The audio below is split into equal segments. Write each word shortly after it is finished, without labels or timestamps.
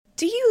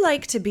Do you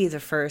like to be the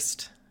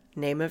first?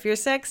 Name of your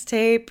sex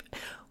tape.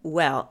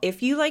 Well,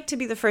 if you like to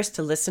be the first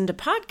to listen to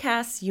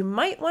podcasts, you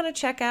might want to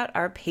check out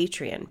our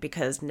Patreon,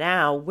 because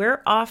now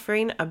we're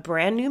offering a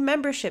brand new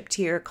membership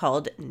tier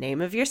called Name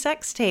of Your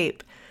Sex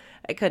Tape.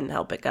 I couldn't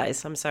help it,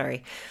 guys. I'm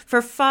sorry. For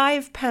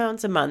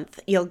 £5 a month,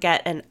 you'll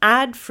get an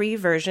ad-free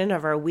version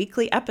of our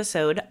weekly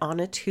episode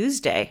on a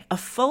Tuesday, a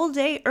full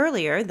day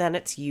earlier than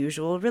its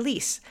usual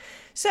release.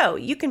 So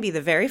you can be the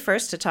very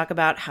first to talk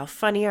about how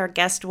funny our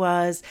guest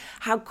was,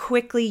 how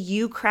quickly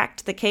you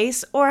cracked the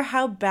case, or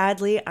how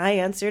badly I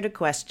answered a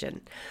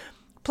question.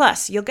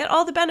 Plus, you'll get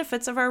all the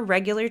benefits of our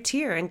regular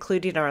tier,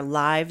 including our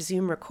live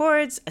Zoom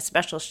records, a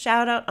special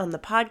shout out on the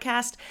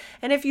podcast,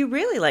 and if you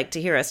really like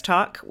to hear us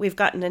talk, we've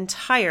got an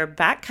entire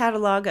back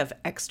catalog of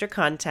extra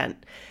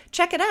content.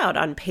 Check it out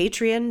on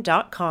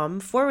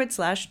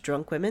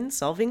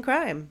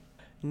patreon.com/drunkwomensolvingcrime.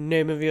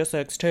 Name of your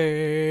sex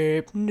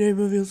tape. Name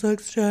of your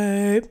sex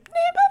tape. Name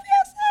of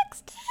your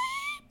sex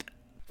tape.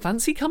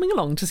 Fancy coming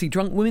along to see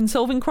Drunk Women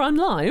Solving Crime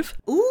live?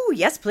 Ooh,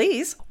 yes,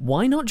 please.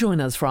 Why not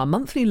join us for our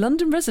monthly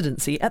London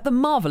residency at the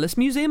Marvellous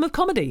Museum of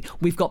Comedy?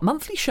 We've got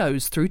monthly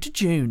shows through to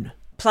June.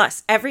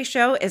 Plus, every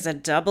show is a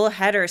double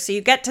header, so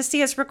you get to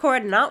see us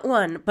record not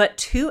one, but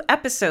 2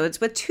 episodes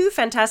with 2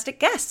 fantastic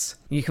guests.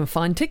 You can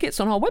find tickets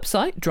on our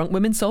website,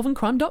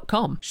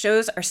 drunkwomensolvingcrime.com.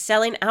 Shows are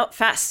selling out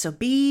fast, so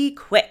be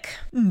quick.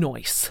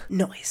 Nice.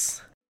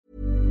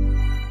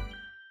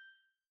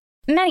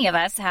 Many of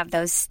us have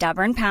those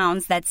stubborn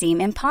pounds that seem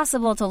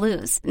impossible to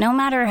lose, no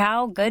matter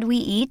how good we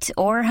eat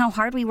or how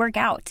hard we work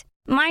out.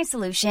 My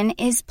solution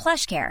is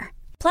PlushCare.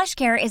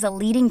 PlushCare is a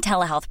leading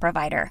telehealth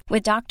provider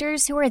with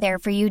doctors who are there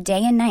for you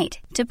day and night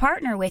to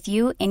partner with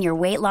you in your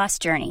weight loss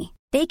journey.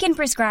 They can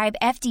prescribe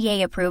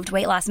FDA-approved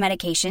weight loss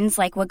medications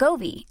like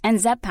Wegovy and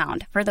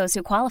Zepbound for those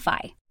who qualify.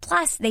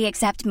 Plus, they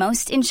accept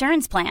most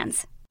insurance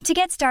plans. To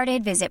get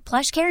started, visit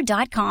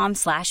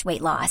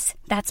plushcare.com/weightloss.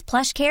 That's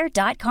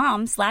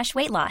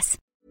plushcare.com/weightloss.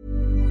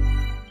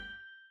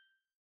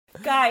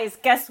 Guys,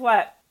 guess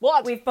what?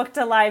 What? We've booked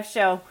a live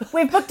show.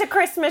 We've booked a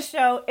Christmas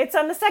show. It's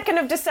on the 2nd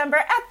of December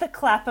at the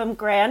Clapham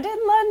Grand in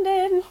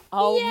London.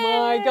 Oh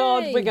my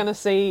God, we're going to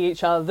see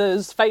each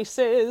other's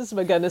faces,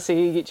 we're going to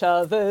see each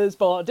other's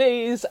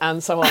bodies,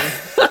 and so on.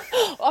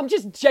 I'm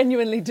just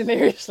genuinely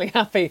deliriously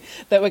happy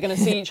that we're going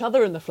to see each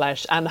other in the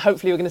flesh, and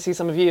hopefully we're going to see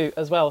some of you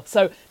as well.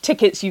 So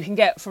tickets you can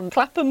get from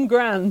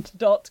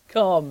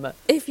claphamgrand.com.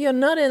 If you're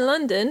not in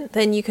London,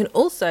 then you can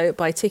also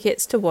buy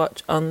tickets to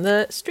watch on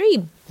the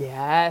stream.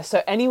 Yeah,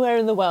 so anywhere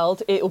in the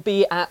world, it'll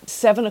be at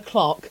 7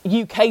 o'clock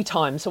UK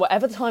time. So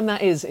whatever time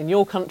that is in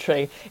your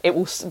country, it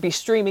will be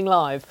streaming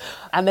live.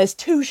 And there's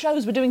 2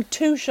 shows. We're doing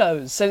 2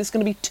 shows. So it's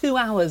going to be 2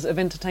 hours of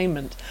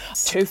entertainment.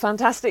 2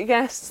 fantastic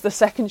guests. The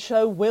second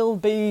show will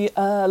be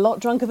a lot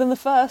drunker than the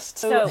first.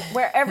 So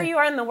wherever you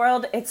are in the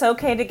world, it's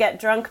okay to get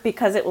drunk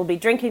because it will be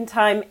drinking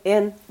time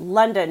in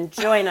London.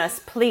 Join us,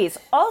 please.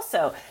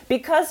 Also,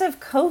 because of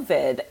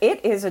COVID,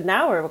 it is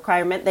now a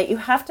requirement that you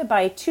have to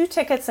buy 2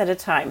 tickets at a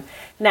time.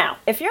 Now,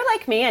 if you're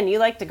like me and you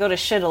like to go to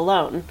shit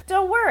alone,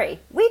 don't worry.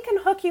 We can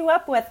hook you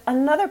up with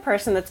another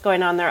person that's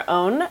going on their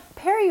own,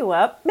 pair you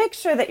up, make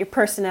sure that your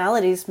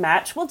personalities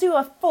match. We'll do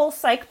a full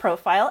psych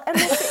profile and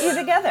we'll get you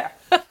together.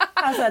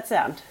 How's that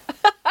sound?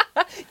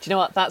 Do you know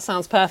what? That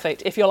sounds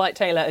perfect. If you're like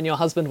Taylor and your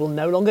husband will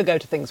no longer go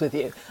to things with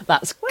you,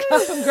 that's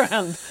Clapham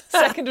Grand,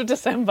 2nd of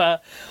December.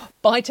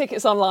 Buy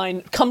tickets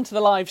online, come to the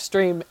live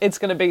stream. It's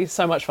going to be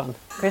so much fun.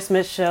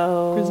 Christmas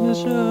show. Christmas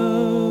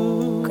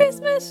show.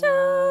 Christmas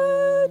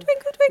show.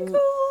 Twinkle,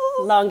 twinkle.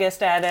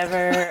 Longest ad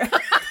ever.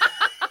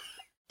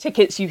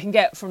 Tickets you can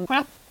get from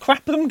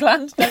Clapham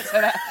Gland. Don't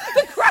say that.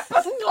 The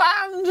Clapham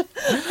Gland.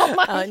 Oh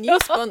my Our new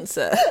God.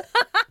 sponsor.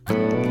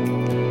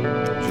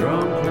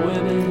 Drunk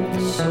women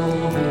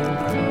solving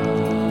crime.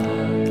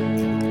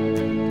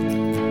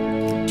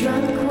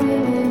 Drunk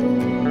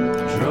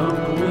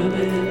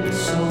women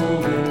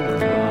solving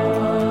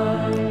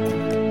crime.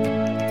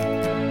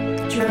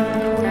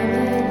 Drunk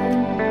women.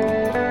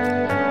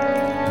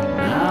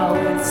 Now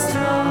it's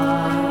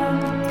time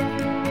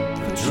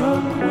for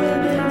drunk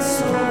women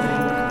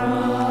solving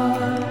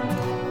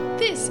crime.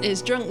 This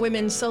is Drunk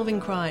Women Solving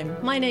Crime.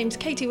 My name's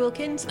Katie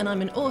Wilkins and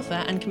I'm an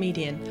author and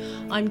comedian.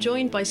 I'm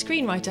joined by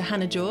screenwriter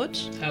Hannah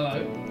George.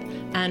 Hello.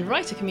 And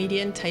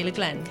writer-comedian Taylor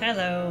Glenn.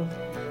 Hello.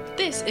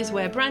 This is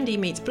where brandy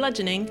meets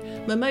bludgeoning,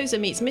 mimosa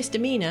meets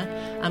misdemeanour,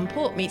 and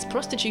port meets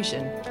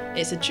prostitution.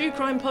 It's a true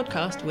crime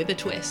podcast with a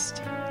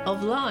twist.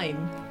 Of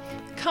lime.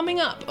 Coming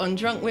up on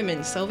Drunk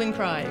Women Solving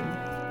Crime.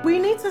 We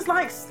need to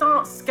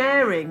start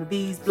scaring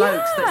these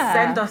blokes that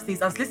send us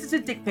these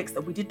unsolicited dick pics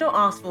that we did not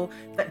ask for,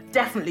 that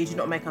definitely do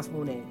not make us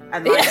horny.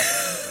 And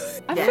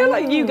I feel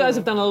like you guys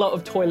have done a lot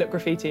of toilet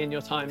graffiti in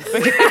your time.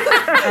 Like, do you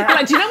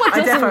know what?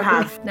 I definitely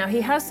have. Now,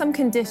 he has some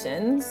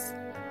conditions,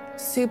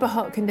 super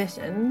hot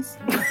conditions.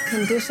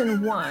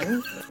 Condition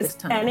 1 this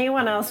time.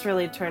 Anyone else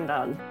really turned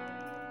on?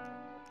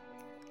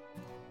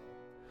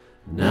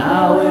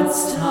 Now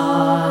it's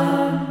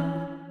time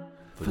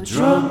for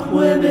drunk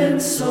women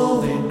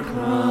solving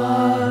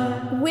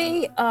crime.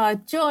 We are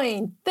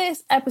joined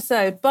this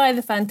episode by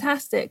the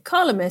fantastic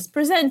columnist,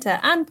 presenter,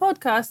 and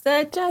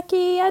podcaster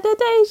Jackie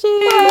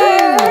Adedeji.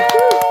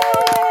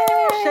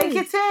 Shake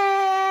your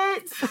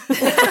tits.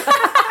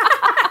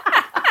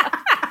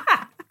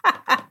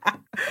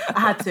 I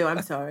had to,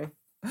 I'm sorry.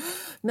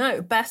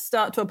 No, best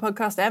start to a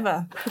podcast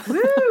ever.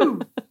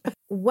 Woo!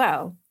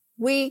 Well,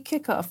 we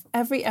kick off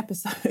every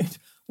episode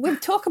with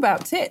talk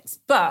about tits,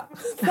 but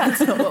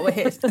that's not what we're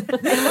here to do.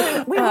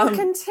 We will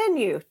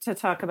continue to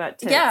talk about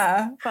tits.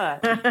 Yeah.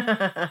 But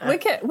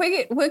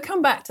We'll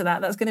come back to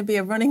that. That's going to be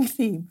a running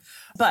theme.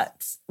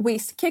 But we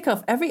kick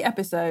off every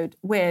episode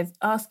with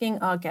asking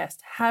our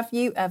guest, have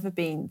you ever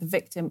been the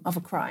victim of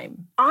a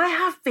crime? I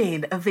have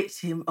been a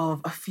victim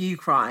of a few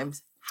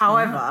crimes.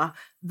 However,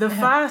 the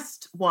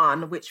first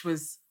one, which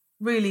was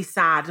really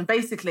sad, and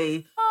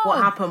basically what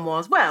happened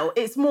was, well,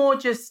 it's more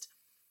just,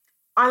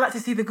 I like to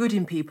see the good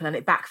in people, and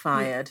it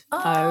backfired.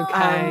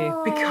 Okay.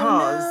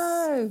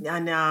 Because,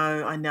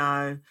 no. I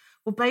know.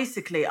 Well,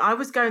 basically, I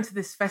was going to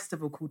this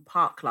festival called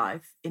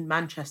Parklife in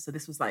Manchester.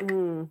 This was like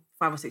 5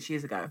 or 6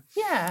 years ago.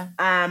 Yeah.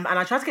 And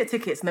I tried to get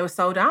tickets and they were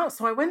sold out.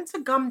 So I went to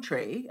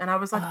Gumtree and I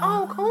was like,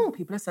 oh, cool.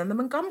 People are selling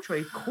them on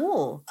Gumtree.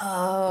 Cool.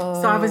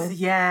 Oh. So I was,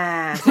 So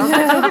I was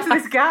like talking to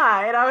this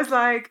guy and I was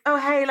like, oh,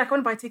 hey, like I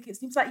want to buy tickets.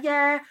 And he was like,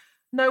 yeah,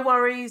 no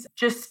worries.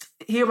 Just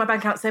here on my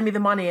bank account, send me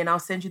the money and I'll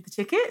send you the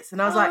tickets. And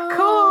I was like,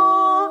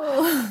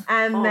 cool.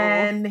 And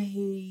then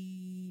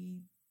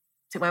he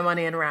took my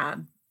money and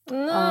ran.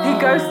 No.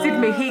 He ghosted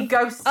me. He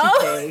ghosted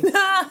me. No.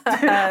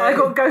 I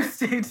got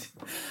ghosted.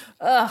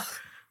 Ugh.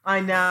 I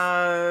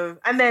know.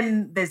 And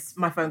then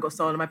my phone got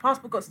stolen. My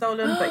passport got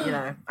stolen.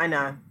 But, I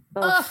know.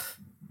 Ugh.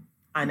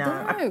 I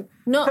know.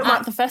 No. Not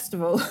at the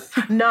festival.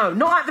 No,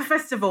 not at the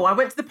festival. I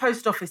went to the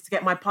post office to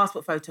get my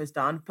passport photos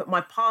done, put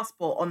my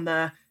passport on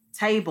the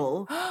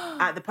table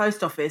at the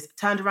post office,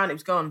 turned around, it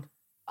was gone.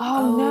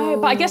 Oh,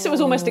 no. But I guess it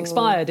was almost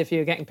expired if you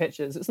were getting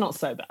pictures. It's not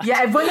so bad.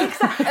 Yeah, well,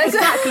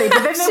 exactly.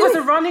 But then there was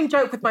a running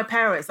joke with my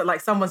parents that, like,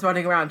 someone's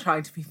running around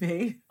trying to be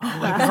me. Oh,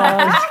 my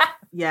God.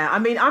 Yeah, I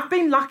mean, I've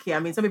been lucky. I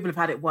mean, some people have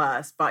had it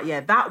worse. But, yeah,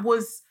 that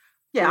was...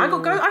 Yeah, I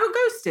got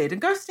ghosted,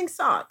 and ghosting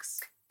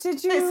sucks.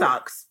 It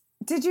sucks.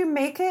 Did you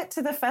make it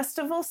to the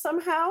festival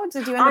somehow?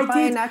 Did you end up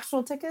buying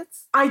actual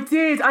tickets? I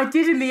did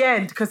in the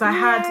end, because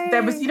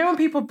there was, when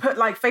people put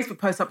like Facebook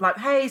posts up like,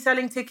 hey,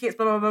 selling tickets,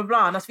 blah, blah, blah,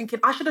 blah. And I was thinking,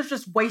 I should have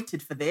just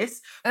waited for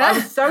this. But I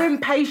was so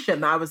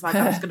impatient that I was like,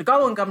 I'm just going to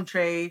go on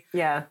Gumtree.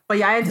 Yeah. But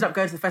yeah, I ended up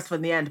going to the festival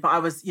in the end, but I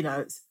was,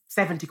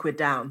 70 quid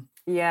down.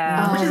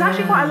 Yeah. Which is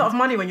actually quite a lot of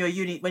money when you're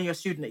a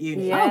student at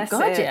uni. Yes, oh,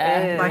 God,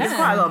 yeah. Like, it's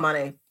quite a lot of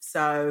money.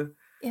 So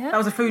that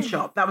was a food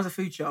shop.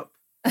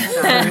 I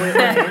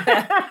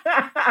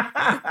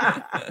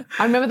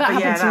remember that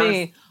happened to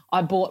me.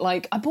 I bought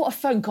a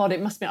phone. God,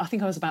 it must be, I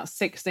think I was about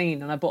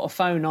 16 and I bought a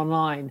phone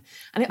online.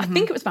 And I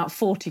think it was about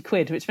 40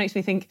 quid, which makes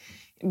me think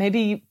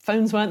maybe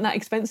phones weren't that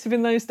expensive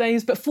in those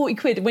days. But 40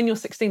 quid when you're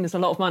 16 is a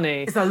lot of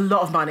money. It's a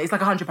lot of money. It's like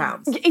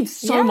 £100. It's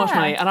so much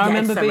money. And I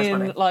remember so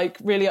being like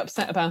really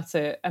upset about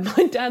it. And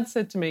my dad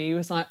said to me, he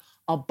was like,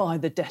 I'll buy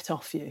the debt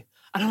off you.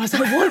 And I was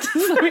like, what?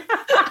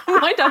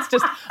 My dad's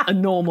just a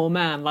normal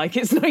man. Like,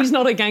 he's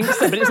not a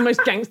gangster, but it's the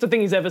most gangster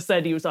thing he's ever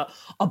said. He was like,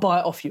 I'll buy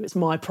it off you. It's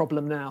my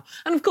problem now.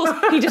 And of course,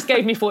 he just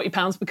gave me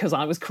 £40 because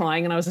I was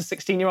crying and I was a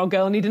 16-year-old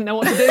girl and he didn't know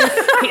what to do.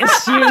 He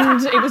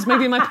assumed it was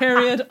maybe my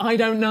period. I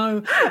don't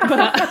know.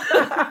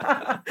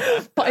 But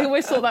I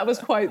always thought that was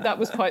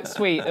quite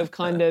sweet of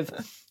kind of,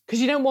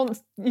 because you don't want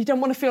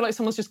to feel like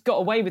someone's just got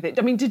away with it.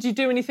 I mean, did you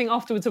do anything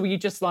afterwards, or were you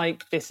just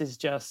like, this is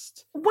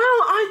just... Well,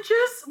 I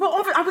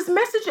was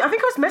messaging. I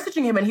think I was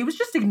messaging him, and he was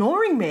just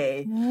ignoring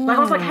me. Like, I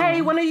was like,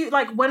 "Hey, when are you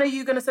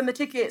going to send the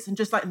tickets?" And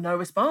just like no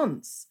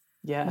response.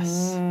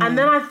 Yes. And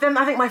then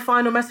I think my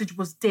final message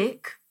was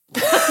dick.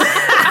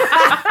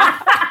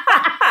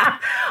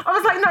 I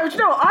was like, no, do you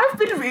know what? I've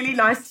been really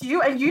nice to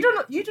you, and you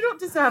do not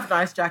deserve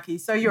nice, Jackie.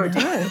 So you're a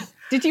dick.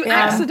 Did you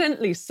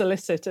accidentally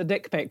solicit a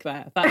dick pic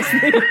there? That's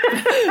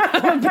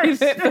that would be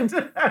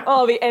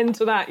the end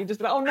to that. You just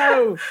be like, oh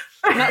no,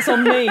 that's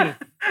on me.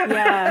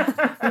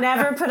 Yeah.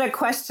 Never put a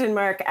question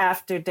mark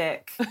after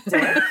dick.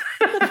 Dick.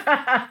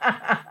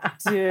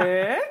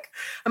 Dick.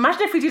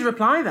 Imagine if we did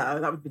reply though.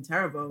 That would have been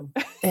terrible.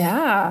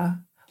 Yeah.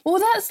 Well,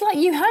 that's like,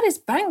 you had his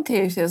bank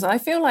details. I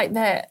feel like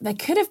there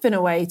could have been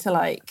a way to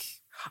like...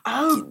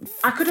 Oh,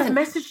 I could have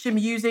messaged him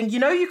using,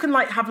 you can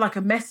like have like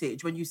a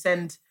message when you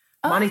send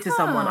money to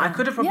someone. I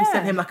could have probably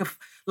sent him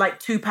like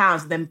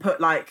 £2 and then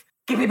put like,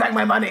 give me back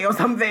my money or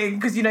something.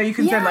 Because, you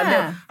can send like,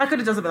 no, I could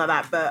have done something like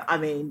that. But I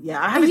mean,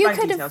 yeah, I had his bank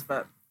details,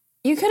 but...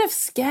 You could have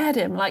scared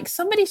him. Like,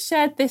 somebody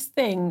shared this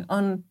thing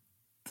on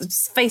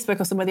Facebook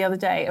or somewhere the other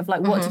day of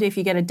like what to do if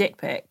you get a dick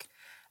pic.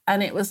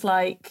 And it was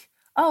like,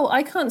 oh,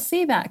 I can't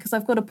see that because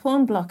I've got a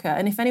porn blocker.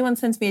 And if anyone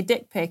sends me a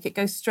dick pic, it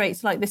goes straight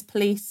to like this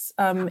police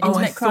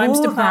internet crimes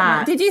department.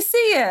 That. Did you see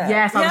it?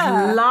 Yes,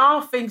 I was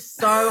laughing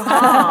so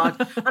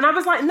hard. And I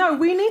was like, no,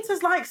 we need to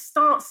like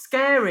start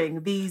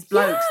scaring these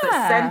blokes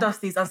that send us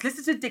these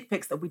unsolicited dick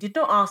pics that we did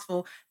not ask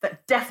for,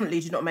 that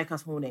definitely do not make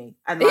us horny.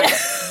 And like,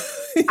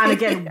 And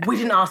again, we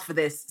didn't ask for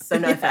this, so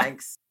no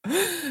thanks.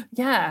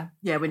 Yeah.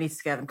 Yeah, we need to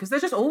scare them because they're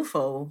just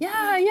awful.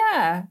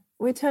 Yeah.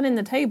 We're turning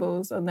the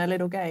tables on their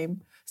little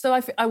game. So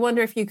I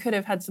wonder if you could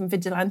have had some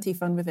vigilante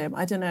fun with him.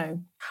 I don't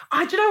know.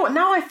 Do you know what?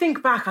 Now I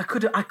think back, I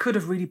could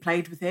have really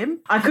played with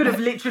him. I could have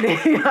literally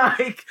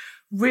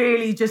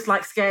really just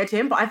scared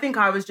him. But I think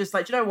I was just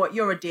like, do you know what?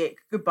 You're a dick.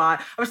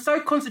 Goodbye. I was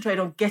so concentrated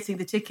on getting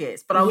the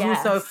tickets, but I was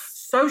also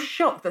so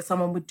shocked that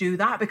someone would do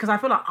that because I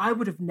feel like I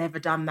would have never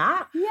done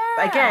that. Yeah.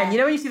 But again,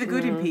 when you see the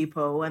good in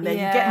people and then you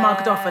get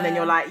mugged off and then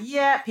you're like,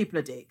 yeah, people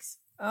are dicks.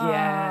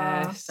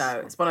 Yes.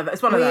 So it's one of those.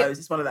 It's one of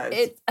those.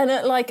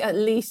 At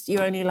least you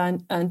only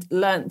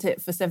learnt it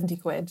for 70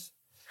 quid.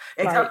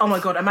 Oh my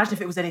God, imagine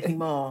if it was anything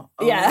more.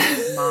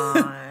 Oh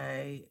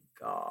my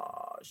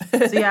gosh.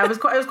 So yeah, it was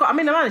quite, I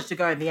mean, I managed to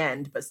go in the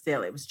end, but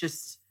still it was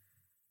just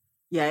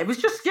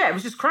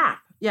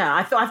crap. Yeah,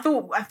 I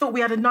thought we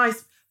had a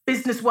nice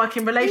business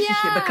working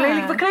relationship, but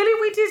clearly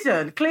we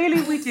didn't.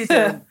 Clearly we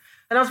didn't.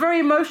 And I was very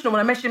emotional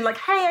when I messaged him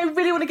hey, I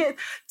really want to get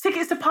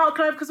tickets to Park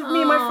Club because of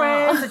me and my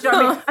friends. Do you know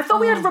what I mean? I thought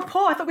we had a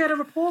rapport. I thought we had a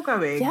rapport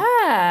going.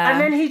 Yeah.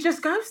 And then he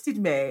just ghosted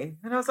me.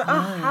 And I was like,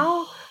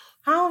 how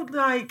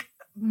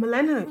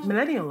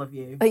millennial of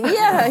you.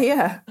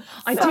 Yeah.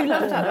 I do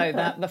love that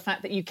though, the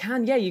fact that you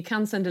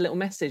can send a little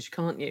message,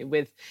 can't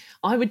you?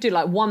 I would do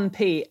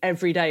 1p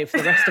every day for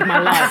the rest of my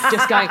life,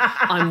 just going,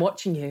 I'm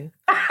watching you.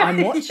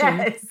 I'm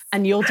watching,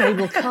 and your day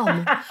will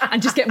come,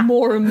 and just get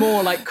more and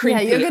more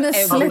creepy. Yeah, you're going to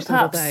every slip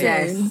up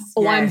day. soon.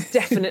 Or I'm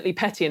definitely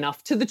petty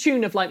enough to the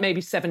tune of maybe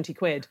 70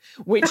 quid,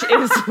 which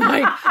is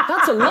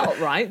that's a lot,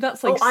 right?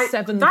 That's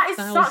 7,000. That is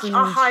such a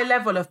high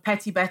level of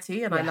petty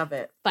Betty, and I love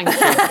it. Thank you.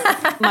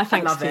 My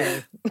thanks love to it.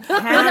 you.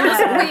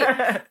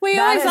 We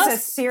That always is a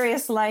ask.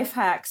 serious life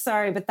hack.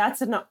 Sorry, but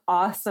that's an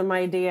awesome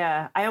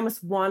idea. I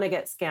almost want to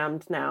get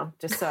scammed now,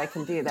 just so I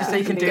can do that. Just so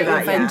you can do Get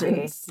that, your yeah.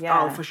 vengeance.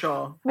 Yeah. Oh, for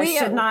sure. I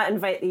should not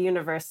invite the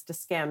universe to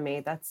scam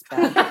me. That's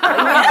bad.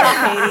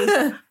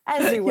 Katie,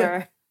 as you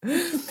were.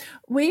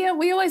 We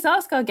always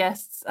ask our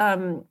guests,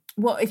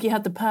 what if you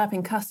had the perp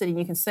in custody and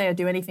you can say or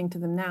do anything to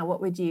them now?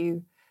 What would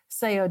you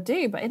say or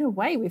do? But in a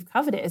way, we've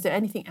covered it. Is there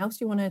anything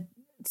else you want to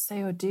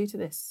say or do to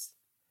this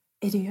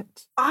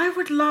idiot? I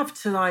would love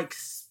to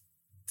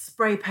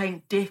spray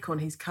paint Dick on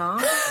his car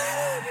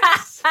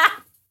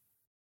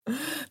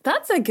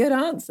That's a good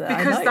answer.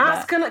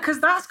 because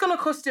that's gonna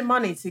cost him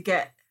money to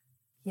get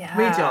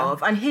rid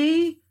of, and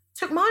he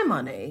took my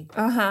money.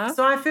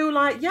 So I feel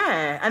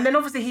and then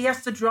obviously he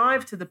has to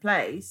drive to the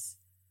place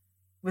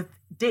with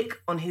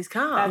Dick on his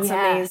car. That's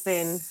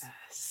amazing.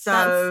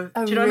 So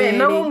do you know what I mean?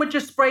 No one would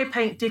just spray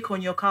paint Dick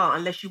on your car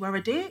unless you were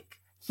a dick.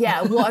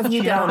 Yeah, what have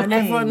you Do you know done? what I And mean?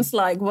 everyone's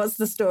like, what's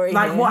the story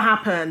here? What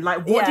happened?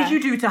 What did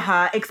you do to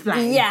her?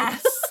 Explain.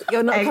 Yes,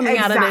 you're not coming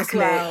out of this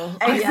well.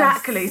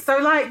 Exactly. So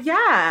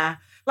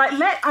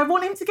I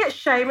want him to get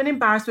shame and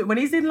embarrassment when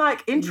he's in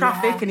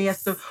traffic and he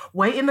has to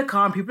wait in the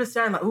car and people are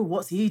staring oh,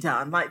 what's he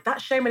done?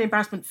 That shame and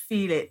embarrassment,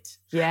 feel it.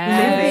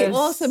 Yeah. That'd be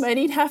awesome. And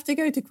he'd have to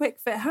go to Quick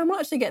Fit. How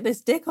much to get this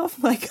dick off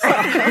my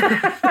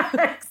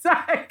car?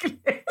 Exactly.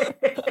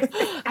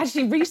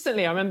 Actually,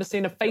 recently I remember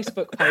seeing a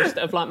Facebook post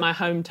of my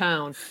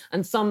hometown,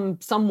 and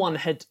someone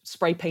had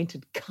spray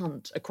painted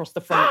cunt across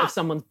the front of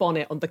someone's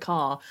bonnet on the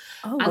car.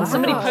 And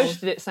somebody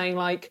posted it saying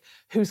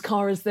whose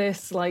car is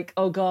this?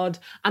 Oh God.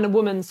 And a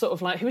woman sort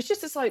of who was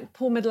just this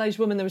poor middle-aged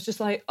woman that was just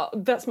oh,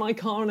 that's my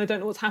car and I don't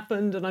know what's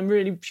happened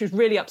and she was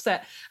really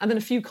upset. And then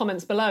a few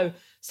comments below,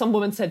 some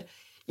woman said,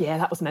 yeah,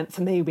 that was meant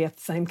for me. We have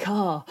the same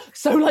car.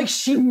 So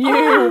she knew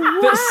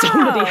that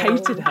somebody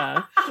hated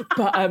her,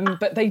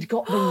 but they'd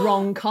got the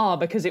wrong car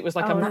because it was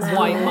a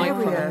white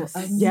micro.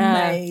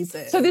 Yeah.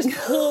 Amazing. So this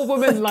poor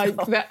woman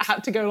that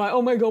had to go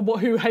oh my God,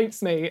 who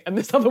hates me? And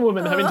this other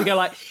woman having to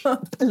go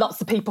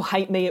lots of people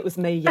hate me. It was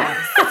me. Yes.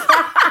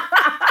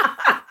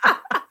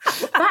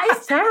 That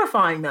is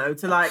terrifying though,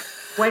 to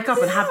wake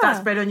up and have that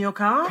spread on your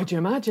car. Could you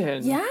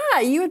imagine? Yeah,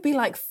 you would be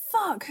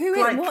fuck,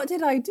 what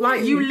did I do?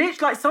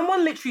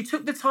 Someone literally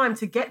took the time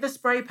to get the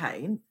spray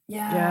paint,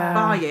 Yeah.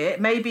 buy it,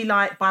 maybe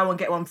buy one,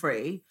 get one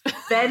free,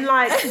 then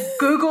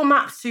Google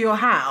Maps to your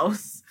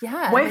house,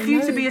 wait for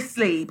you to be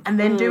asleep and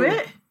then do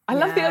it. I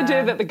love the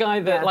idea that the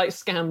guy that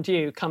scammed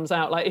you comes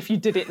out if you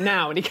did it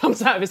now and he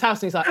comes out of his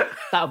house and he's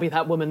that'll be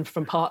that woman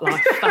from Part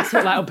Life. That's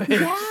what that'll be.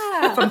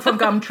 Yeah. From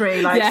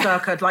Gumtree,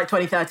 circa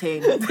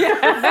 2013.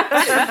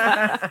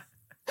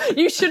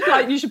 You should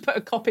put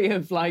a copy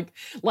of a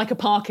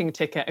parking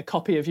ticket, a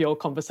copy of your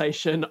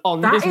conversation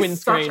on his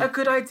windscreen. Such a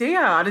good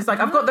idea. And it's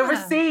I've got the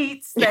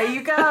receipts. There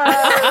you go.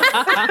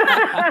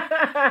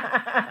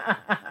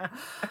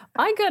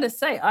 I gotta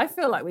say, I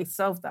feel like we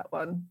solved that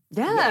one.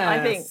 Yeah. I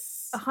think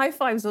high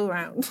fives all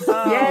round.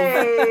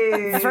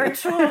 Yay.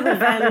 Virtual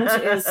revenge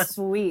is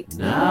sweet.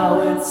 Now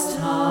it's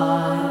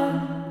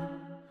time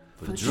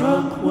for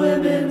drunk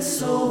women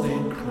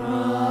solving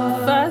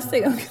crime. First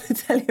thing I'm going to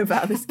tell you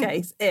about this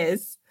case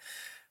is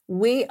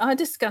we are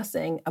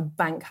discussing a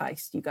bank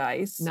heist, you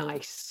guys.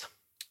 Nice.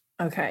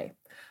 Okay.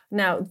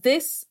 Now,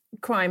 this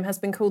crime has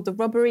been called the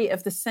robbery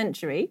of the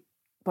century.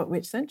 But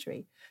which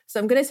century? So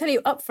I'm going to tell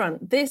you up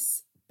front,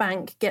 this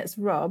bank gets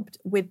robbed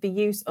with the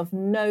use of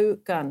no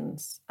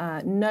guns.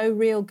 No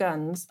real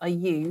guns are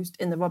used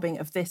in the robbing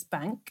of this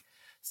bank.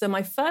 So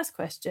my first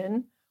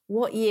question,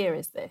 what year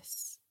is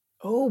this?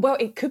 Oh, well,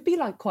 it could be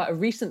like quite a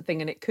recent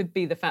thing, and it could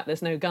be the fact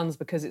there's no guns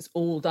because it's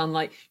all done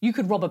like you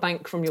could rob a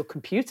bank from your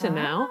computer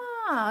now.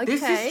 Ah, okay.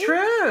 This is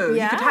true.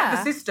 Yeah. You could hack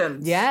the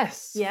systems.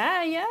 Yes.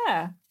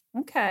 Yeah.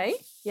 Okay,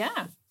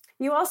 yeah.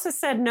 You also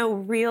said no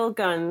real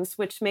guns,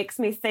 which makes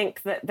me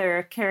think that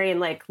they're carrying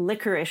like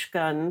licorice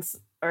guns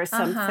or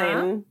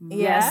something.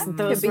 Yes, Yeah.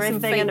 those Could be were a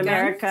some thing in fake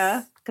America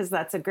guns. because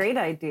that's a great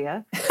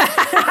idea.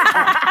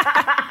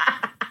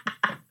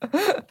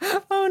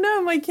 Oh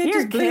no, my kid Here,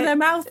 just blew kid. their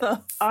mouth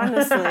off.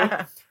 Honestly.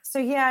 So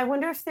yeah, I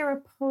wonder if they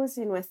were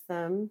posing with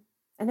them.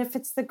 And if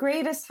it's the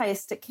greatest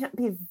heist, it can't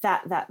be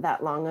that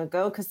long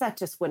ago because that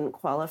just wouldn't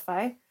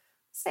qualify.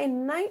 Say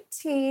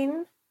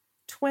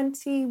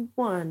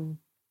 1921.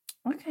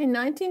 Okay,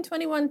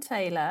 1921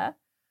 Taylor.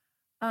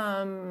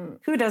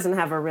 Who doesn't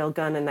have a real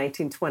gun in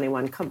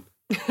 1921? Come.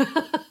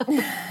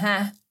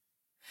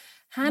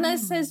 Hannah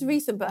says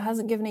recent but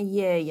hasn't given a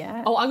year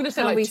yet. Oh, I'm going to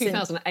say How like recent?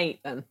 2008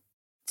 then.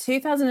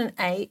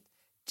 2008,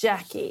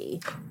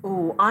 Jackie.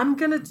 Oh, I'm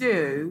gonna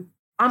do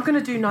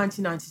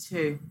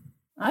 1992.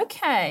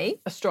 Okay.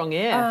 A strong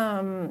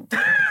year.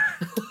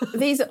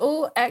 These are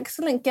all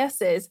excellent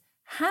guesses.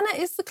 Hannah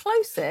is the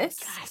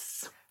closest.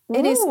 Yes.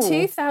 It is Ooh.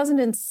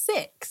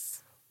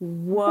 2006.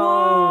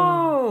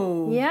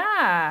 Whoa.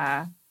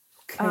 Yeah.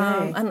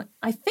 Okay. And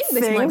I think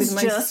this might be Things the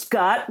most... just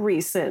got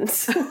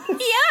recent.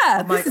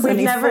 Yeah, this is We've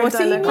only never 14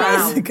 done a years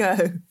crown. ago.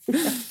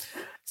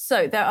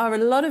 So there are a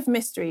lot of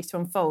mysteries to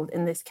unfold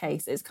in this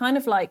case. It's kind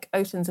of like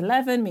Ocean's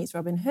 11 meets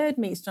Robin Hood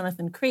meets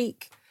Jonathan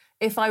Creek.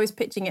 If I was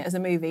pitching it as a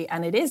movie,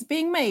 and it is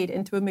being made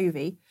into a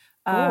movie,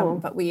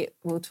 but we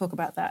will talk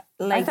about that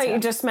later. I thought you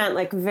just meant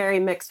like very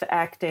mixed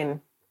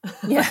acting.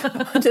 Yeah.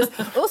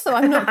 Also,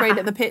 I'm not great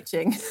at the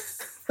pitching.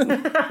 I'm just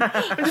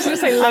going to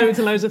say loads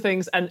and loads of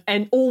things and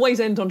always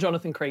end on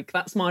Jonathan Creek.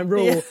 That's my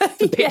rule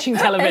for pitching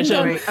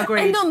television.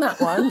 Agreed. End on that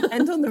one.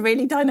 End on the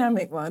really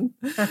dynamic one.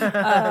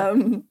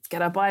 Let's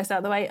get our bias out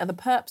of the way. Are the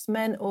perps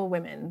men or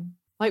women?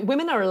 Like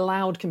women are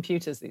allowed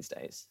computers these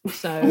days.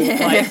 So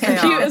like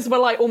computers were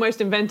like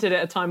almost invented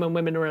at a time when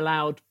women are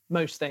allowed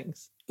most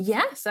things.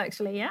 Yes,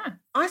 actually, yeah.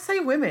 I say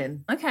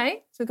women.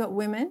 Okay, so we've got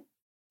women.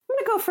 I'm going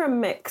to go for a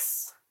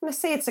mix. I'm going to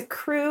say it's a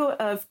crew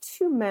of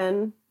 2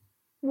 men,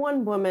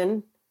 1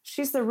 woman.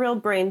 She's the real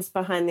brains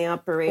behind the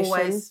operation.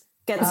 Always.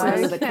 Gets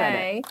none of the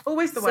credit.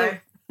 Always the So-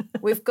 way.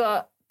 We've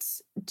got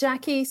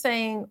Jackie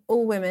saying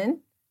all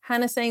women,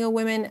 Hannah saying all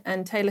women,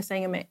 and Taylor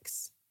saying a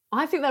mix.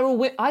 I think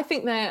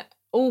they're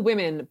all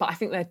women, but I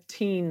think they're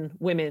teen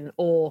women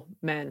or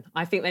men.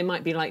 I think they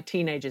might be like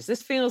teenagers.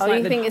 This feels Oh,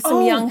 like you think it's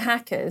some young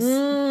hackers?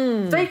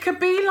 They could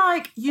be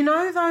like, you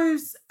know,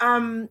 those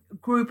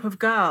group of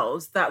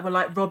girls that were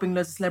like robbing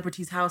loads of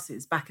celebrities'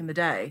 houses back in the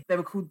day. They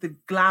were called the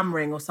Glam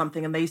Ring or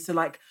something, and they used to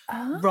like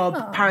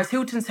rob Paris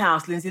Hilton's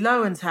house, Lindsay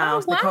Lohan's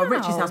house, Nicole wow.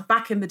 Richie's house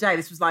back in the day.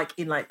 This was like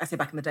I say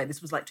back in the day.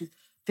 This was like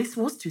this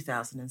was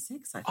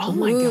 2006. I think. oh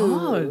my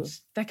God,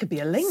 there could be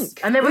a link.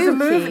 And there was a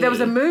movie. Spooky. There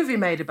was a movie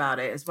made about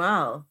it as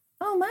well.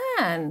 Oh,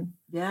 man.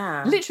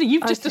 Yeah. Literally,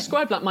 you've just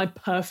described like my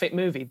perfect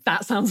movie.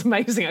 That sounds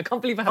amazing. I can't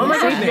believe I Oh haven't my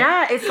seen gosh, it.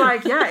 yeah, it's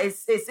like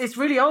it's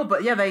really old,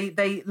 but yeah,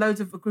 they loads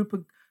of a group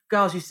of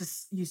girls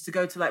used to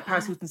go to like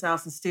Paris Hilton's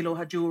house and steal all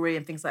her jewelry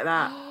and things like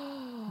that.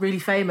 Really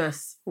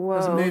famous. It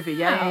was a Whoa. movie.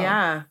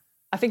 Yeah.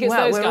 I think it's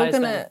Wow, those we're all guys.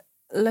 going then.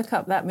 to look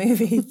up that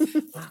movie.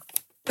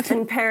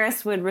 And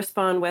Paris would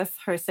respond with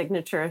her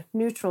signature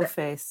neutral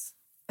face.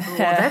 Oh,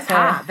 that's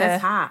hot.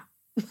 That's hot.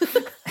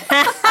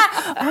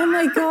 Oh,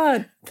 my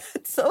God.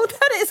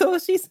 That is all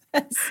she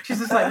says. She's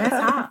just like,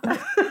 that's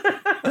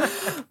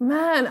hot.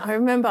 Man, I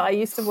remember I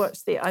used to watch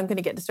I'm going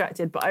to get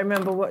distracted, but I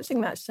remember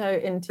watching that show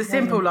in The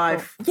Simple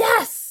Life.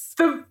 Yes!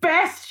 The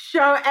best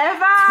show With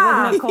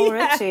ever. Nicole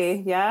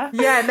Richie, yeah?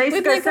 Yeah, and they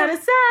used to With go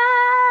Nicole-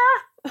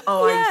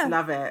 Oh, I used Yeah. to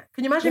love it.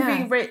 Can you imagine Yeah.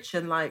 being rich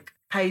and like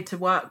paid to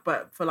work,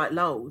 but for like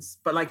lols,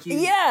 but like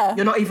Yeah.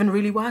 you're not even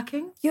really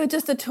working? You're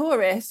just a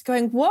tourist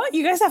going, what?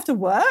 You guys have to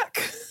work?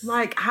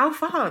 Like, how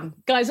fun?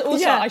 Guys,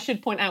 also, Yeah. I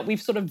should point out,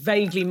 we've sort of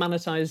vaguely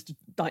monetized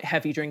like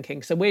heavy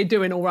drinking. So we're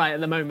doing all right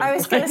at the moment. I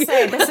was going to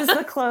say, this is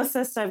the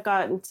closest I've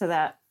gotten to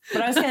that.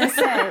 But I was going to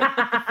say,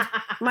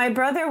 my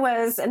brother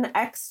was an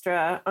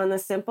extra on The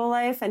Simple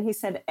Life, and he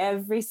said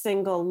every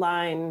single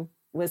line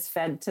was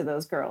fed to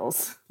those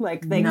girls.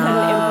 Like, they couldn't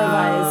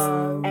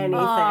improvise anything.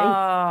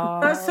 Oh.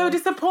 That's so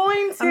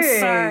disappointing. I'm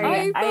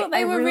sorry. I thought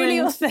they were really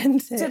ruined-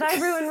 authentic. Did I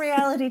ruin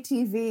reality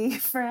TV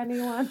for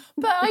anyone?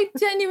 But I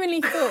genuinely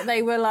thought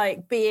they were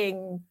like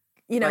being,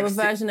 Like a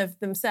version of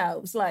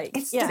themselves. Like,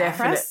 It's yeah.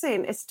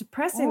 depressing. It's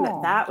depressing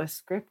that was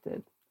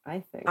scripted,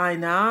 I think. I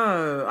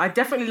know. I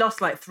definitely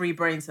lost like 3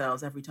 brain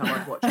cells every time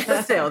I'd watch it.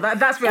 But still,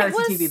 that's It reality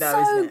was TV though,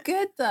 so isn't it?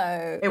 good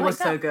though. It was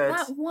so that- good.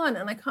 That one,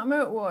 and I can't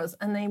remember what it was,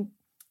 and they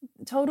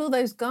told all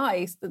those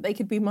guys that they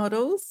could be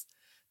models.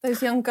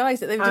 Those young guys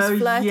that they were just Oh,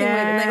 flirting with,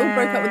 and they all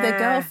broke up with their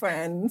yeah.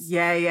 girlfriends.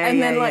 Yeah.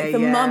 And then, like, the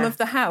yeah. mum of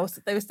the house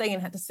that they were staying in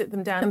had to sit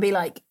them down and be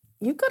like,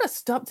 you've got to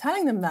stop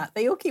telling them that.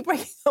 They all keep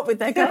breaking up with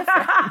their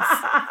girlfriends.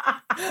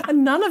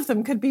 And none of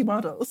them could be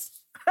models.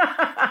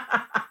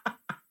 Wow,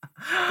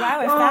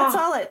 if that's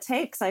all it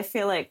takes, I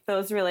feel like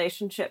those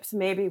relationships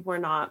maybe were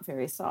not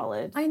very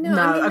solid. I know.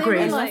 No, I mean, agreed.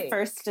 they In were the like,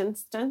 first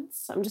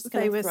instance, I'm just they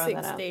going to were throw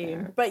 16. that out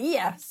there. But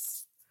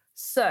yes.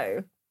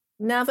 So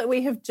now that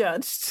we have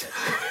judged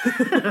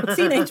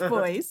teenage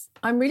boys,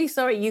 I'm really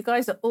sorry. You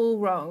guys are all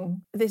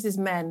wrong. This is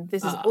men.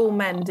 This is all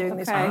men doing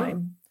this okay.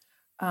 crime.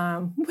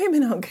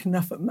 Women aren't good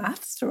enough at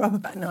maths to rob a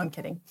bank. No, I'm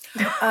kidding.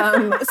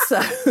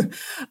 So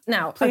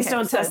now, Please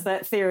don't test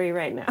that theory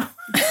right now.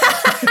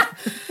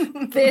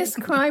 This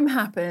crime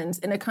happens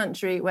in a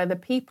country where the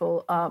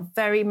people are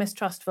very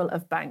mistrustful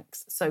of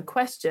banks. So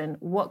question,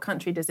 what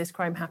country does this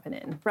crime happen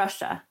in?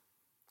 Russia.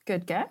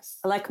 Good guess.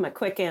 I like my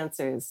quick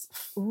answers.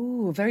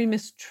 Ooh, very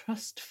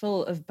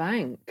mistrustful of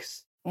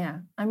banks. Yeah.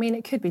 I mean,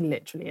 it could be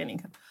literally any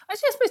country.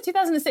 Actually, I suppose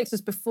 2006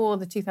 was before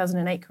the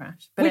 2008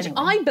 crash. But Which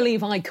anyway. I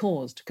believe I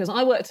caused, because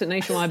I worked at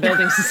Nationwide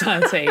Building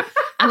Society.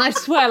 And I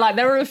swear, like,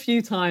 there were a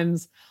few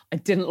times I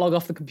didn't log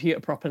off the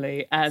computer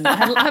properly. And I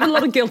have a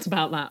lot of guilt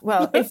about that.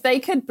 Well, if they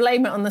could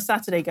blame it on the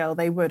Saturday girl,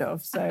 they would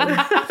have. So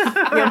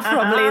you're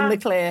probably in the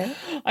clear.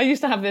 I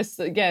used to have this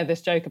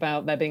joke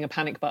about there being a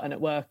panic button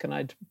at work, and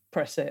I'd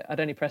press it. I'd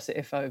only press it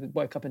if I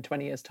woke up in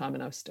 20 years' time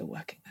and I was still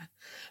working there.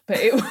 But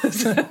it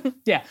was,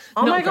 yeah.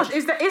 Oh my not gosh,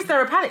 good. is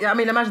there a panic? I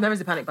mean, imagine there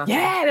is a panic button.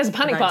 Yeah, there's a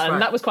panic Thanks, button. right.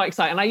 That was quite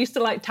exciting. I used to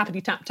like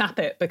tappity tap tap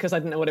it because I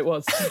didn't know what it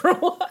was.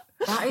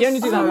 That You only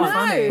is do that so once.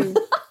 funny.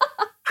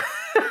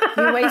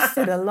 You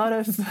wasted a lot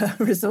of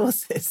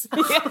resources.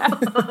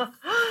 Oh,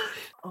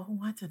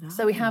 I don't know.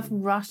 So we have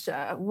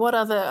Russia. What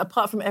other,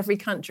 apart from every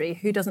country,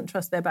 who doesn't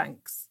trust their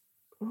banks?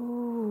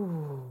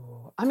 Ooh.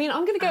 I mean,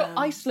 I'm going to go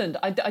Iceland,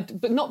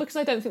 but not because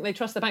I don't think they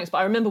trust their banks, but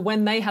I remember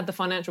when they had the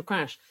financial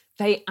crash,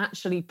 they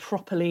actually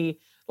properly,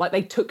 like,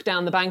 they took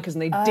down the bankers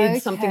and they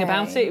did something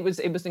about it. Okay.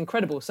 It was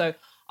incredible. So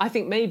I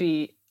think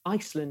maybe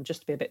Iceland, just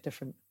to be a bit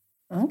different.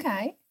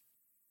 Okay.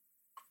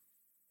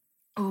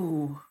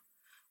 Oh,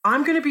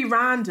 I'm going to be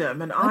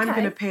random and I'm Okay.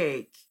 going to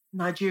pick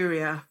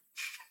Nigeria.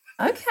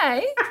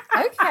 Okay.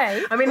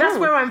 Okay. I mean, that's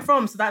where I'm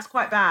from, so that's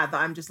quite bad that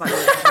I'm just like...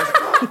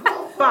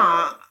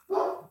 But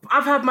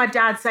I've heard my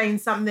dad saying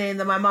something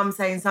and my mum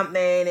saying something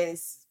and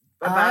it's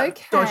about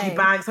dodgy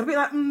banks. I'd be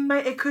like,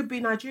 mate, it could be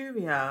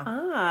Nigeria.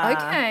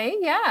 Okay.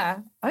 Yeah.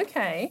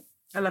 Okay.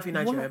 I love you,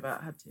 Nigeria,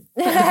 but I had to.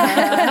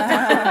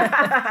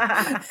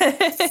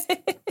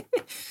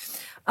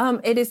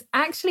 It is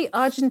actually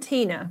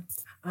Argentina.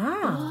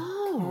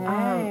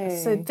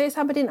 So this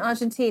happened in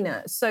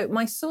Argentina. So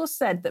my source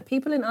said that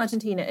people in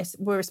Argentina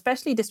were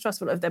especially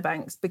distrustful of their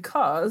banks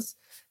because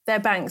their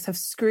banks have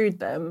screwed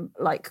them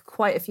like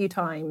quite a few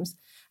times.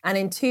 And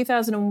in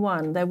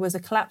 2001, there was a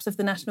collapse of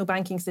the national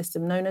banking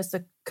system known as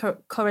the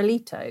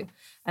Corralito.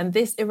 And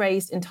this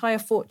erased entire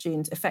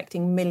fortunes,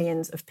 affecting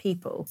millions of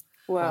people.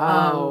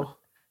 Wow.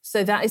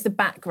 So that is the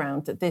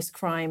background that this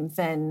crime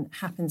then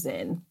happens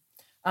in.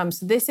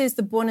 So this is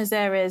the Buenos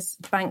Aires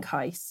bank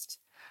heist.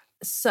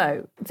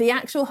 So the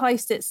actual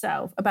heist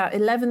itself, about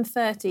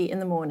 11:30 in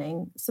the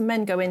morning, some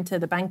men go into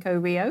the Banco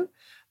Rio.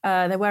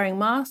 They're wearing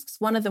masks.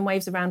 One of them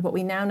waves around what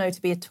we now know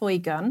to be a toy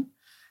gun.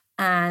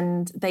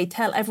 And they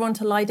tell everyone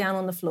to lie down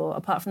on the floor,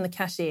 apart from the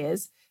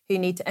cashiers, who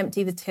need to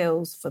empty the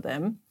tills for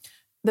them.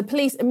 The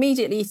police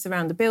immediately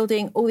surround the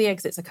building. All the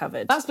exits are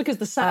covered. That's because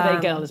the Saturday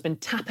girl has been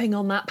tapping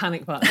on that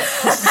panic button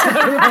for so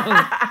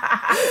long.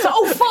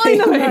 So,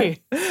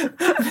 finally!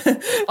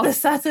 The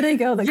Saturday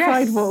girl that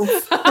cried wolf.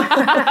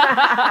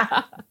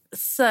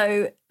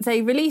 So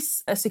they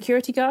release a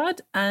security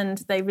guard and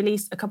they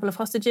release a couple of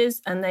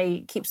hostages and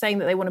they keep saying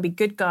that they want to be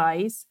good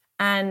guys.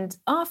 And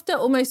after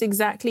almost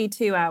exactly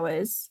 2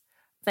 hours,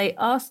 they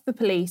ask the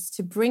police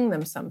to bring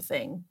them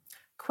something.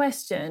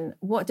 Question,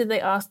 what did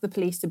they ask the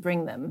police to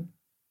bring them?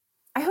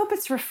 I hope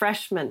it's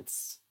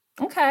refreshments.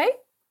 Okay.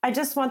 I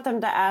just want them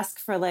to ask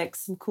for like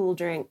some cool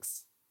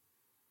drinks.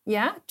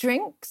 Yeah,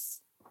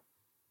 drinks.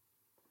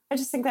 I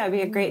just think that would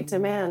be a great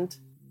demand.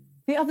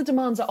 The other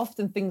demands are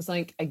often things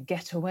like a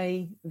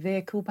getaway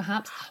vehicle,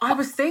 perhaps. I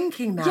was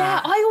thinking that.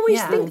 Yeah, I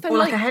always think they're Or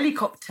like a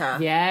helicopter.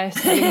 Yes,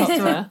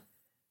 helicopter.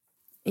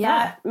 Yeah.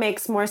 That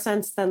makes more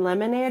sense than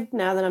lemonade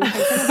now that I'm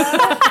thinking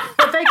about it.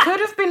 But they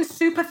could have been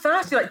super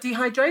thirsty, like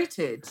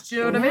dehydrated. Do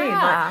you know what I mean?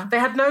 Yeah. Like, they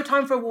had no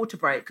time for a water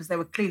break because they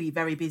were clearly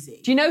very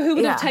busy. Do you know who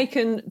would have Yeah.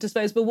 taken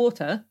disposable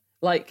water?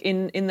 Like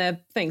in their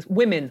things?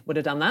 Women would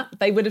have done that.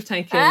 They would have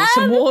taken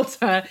some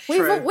water.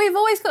 We've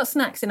always got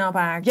snacks in our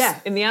bags. Yeah,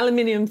 in the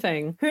aluminium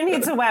thing. Who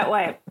needs a wet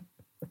wipe?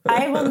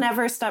 I will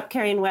never stop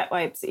carrying wet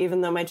wipes,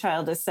 even though my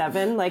child is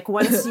 7. Like,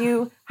 once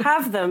you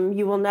have them,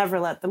 you will never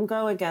let them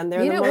go again.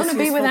 They're You the don't most wanna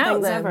be useful without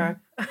things them.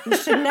 ever. You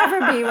should never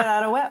be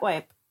without a wet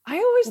wipe. I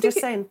always I'm think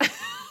just saying.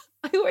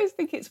 I always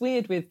think it's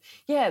weird with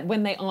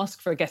when they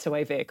ask for a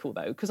getaway vehicle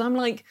though, because I'm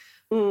like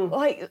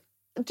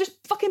just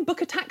fucking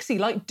book a taxi.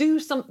 Like, do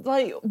something.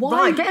 Like, why?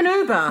 Right, get an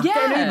Uber. Yeah.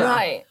 Get an Uber.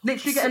 Right.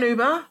 Literally get an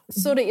Uber.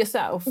 Sort it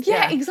yourself.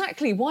 Yeah,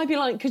 exactly. Why be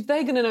like? Because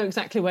they're going to know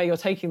exactly where you're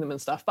taking them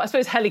and stuff. But I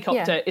suppose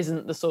helicopter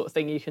isn't the sort of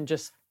thing you can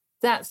just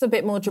That's a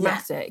bit more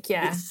dramatic,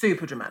 yeah. It's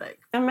super dramatic.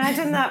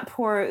 Imagine that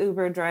poor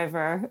Uber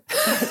driver.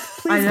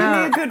 Please I give me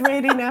know. a good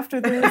rating after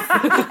this.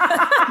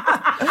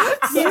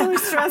 It's really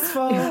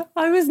stressful.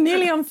 I was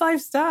nearly on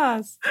 5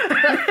 stars.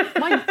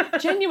 My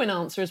genuine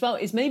answer as well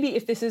is maybe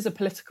if this is a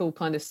political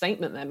kind of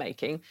statement they're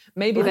making,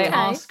 maybe they Okay.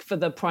 ask for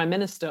the Prime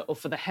Minister or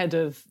for the head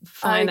of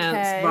finance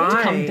Okay.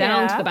 to come Right.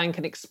 down to Yeah. the bank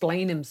and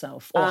explain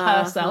himself or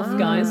herself,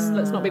 guys.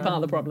 Let's not be part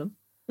of the problem.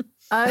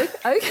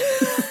 Okay.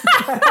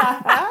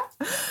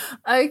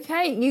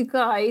 Okay, you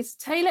guys.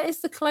 Taylor is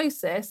the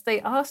closest.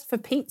 They asked for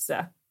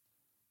pizza.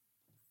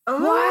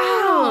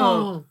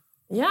 Oh.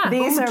 Yeah.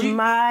 These Ooh, are do you-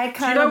 my Do you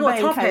kind know of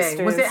what bank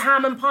topping? Was it heisters.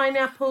 ham and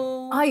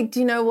pineapple? Do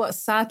you know what?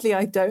 Sadly,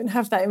 I don't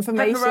have that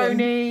information.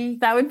 Pepperoni?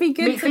 That would be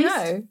good Meat to feast?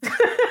 know.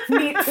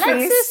 Meat Let's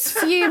feast.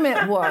 assume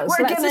it was.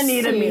 We're Let's going to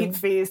need a assume. meat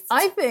feast.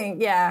 I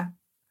think, yeah.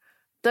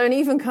 Don't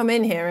even come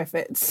in here if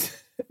it's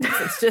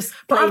just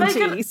But are plain they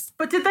gonna- cheese.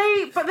 But did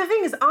they? But the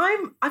thing is,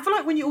 I feel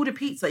like when you order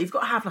pizza, you've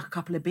got to have like a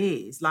couple of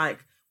beers. Like,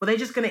 were they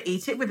just going to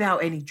eat it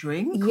without any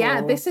drink? Yeah,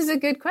 or- this is a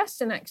good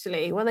question,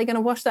 actually. What are they going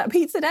to wash that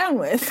pizza down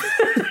with?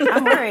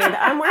 I'm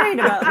worried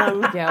about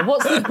them. Yeah,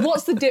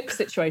 what's the dip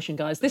situation,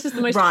 guys? This is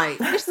the most Right.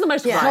 This is the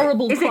most Yeah.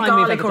 horrible Is it crime we've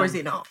garlic ever or done. is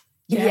it not?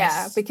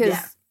 Yeah, because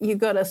Yeah. you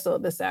got to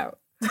sort this out.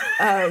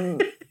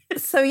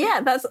 So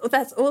yeah, that's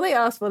all they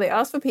asked for. They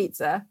asked for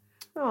pizza.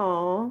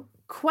 Oh.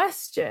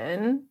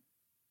 Question: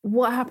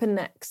 what happened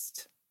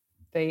next?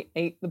 They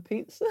ate the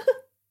pizza.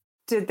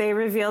 Did they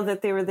reveal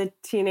that they were the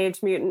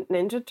Teenage Mutant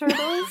Ninja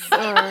Turtles?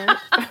 Or...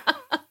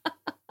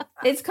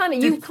 It's kind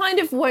of you kind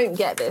of won't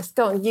get this.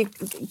 Go on, you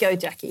go,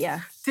 Jackie.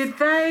 Yeah. Did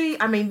they?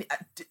 I mean,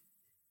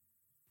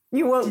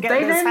 You won't Did get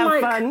they this. then, Have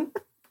like- fun.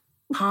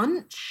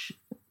 punch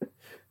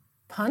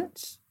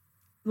Punch.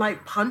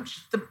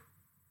 the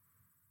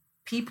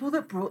people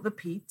that brought the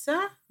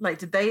pizza? Like,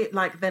 did they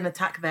then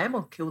attack them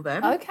or kill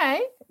them?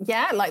 Okay.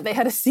 Yeah, like they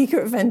had a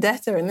secret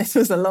vendetta, and this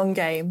was a long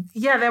game.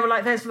 Yeah, they were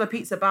like, "There's for the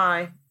pizza,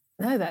 bye."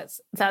 No, that's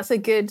a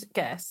good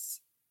guess.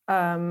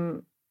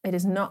 It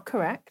is not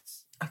correct.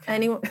 Okay.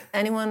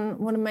 Anyone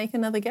want to make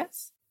another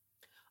guess?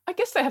 I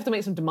guess they have to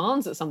make some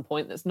demands at some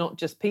point that's not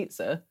just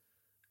pizza.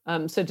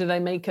 So do they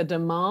make a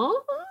demand?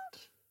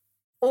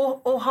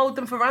 Or hold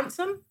them for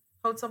ransom?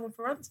 Hold someone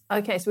for ransom?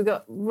 Okay, so we've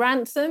got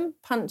ransom,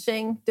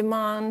 punching,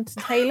 demand.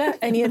 Taylor,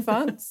 any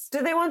advance?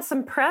 Do they want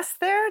some press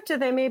there? Do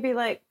they maybe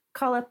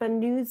call up a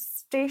news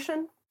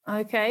station?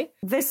 Okay.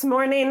 This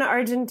morning,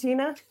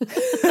 Argentina.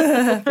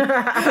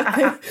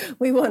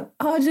 We want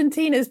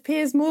Argentina's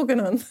Piers Morgan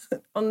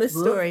on this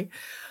story.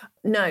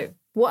 No.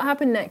 What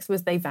happened next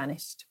was they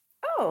vanished.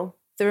 Oh.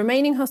 The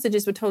remaining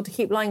hostages were told to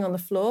keep lying on the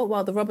floor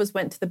while the robbers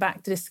went to the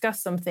back to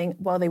discuss something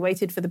while they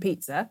waited for the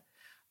pizza.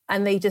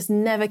 And they just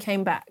never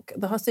came back.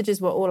 The hostages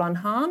were all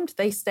unharmed.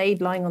 They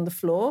stayed lying on the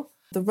floor.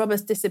 The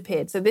robbers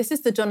disappeared. So this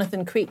is the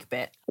Jonathan Creek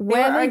bit. They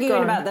Where were they'd arguing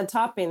gone- about the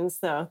toppings,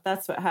 though.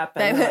 That's what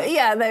happened.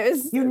 there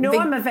was... You know big-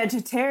 I'm a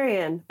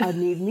vegetarian. I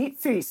need meat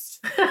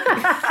feast.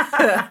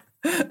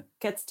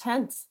 Gets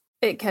tense.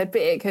 It could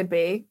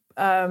be.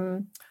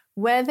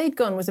 Where they'd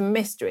gone was a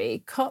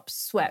mystery. Cops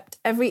swept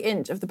every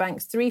inch of the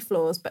bank's 3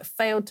 floors but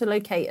failed to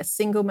locate a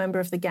single member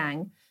of the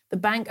gang. The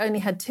bank only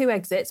had 2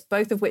 exits,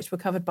 both of which were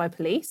covered by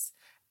police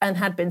and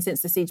had been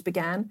since the siege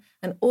began.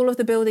 And all of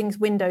the building's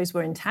windows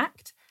were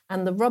intact.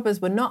 And the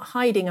robbers were not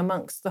hiding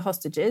amongst the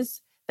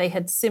hostages. They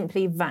had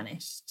simply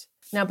vanished.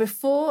 Now,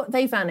 before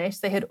they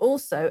vanished, they had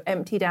also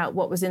emptied out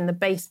what was in the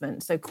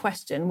basement. So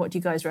question, what do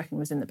you guys reckon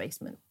was in the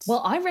basement?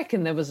 Well, I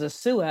reckon there was a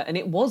sewer and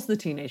it was the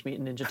Teenage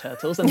Mutant Ninja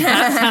Turtles and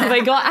that's how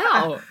they got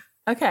out.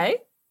 Okay.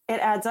 It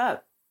adds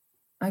up.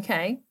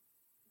 Okay.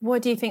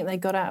 What do you think they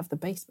got out of the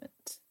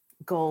basement?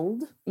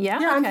 Gold. Yeah,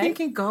 Yeah, I'm okay.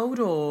 thinking gold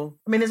or...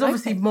 I mean, there's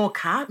obviously more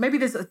cat. Maybe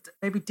there's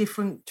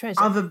different...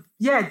 Treasure.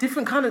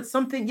 Different kind of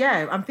something.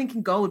 Yeah, I'm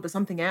thinking gold, but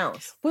something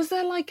else. Was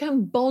there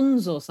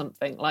bonds or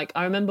something? Like,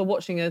 I remember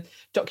watching a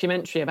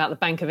documentary about the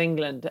Bank of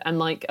England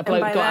and a And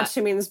bloke by got that, out.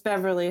 she means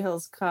Beverly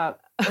Hills Cop.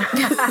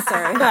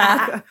 Sorry.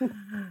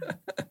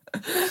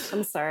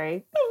 I'm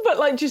sorry.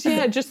 But just some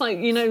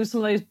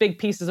of those big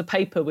pieces of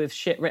paper with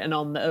shit written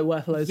on that are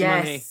worth loads of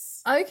money. Yes.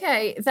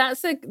 Okay,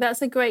 that's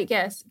a great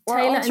guess. Or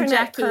Taylor and alternate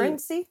Jackie.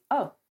 currency.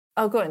 Oh,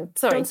 Oh, go on.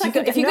 Sorry. don't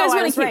second If you no, guys I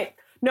want was to keep... right.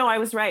 No, I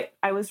was right.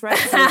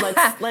 So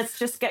let's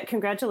just get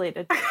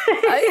congratulated.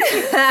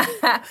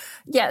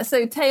 Yeah,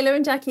 so Taylor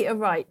and Jackie are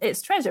right.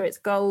 It's treasure, it's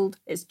gold,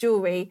 it's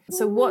jewellery.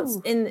 So what's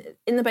in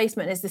the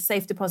basement is the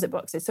safe deposit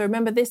boxes. So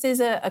remember, this is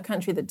a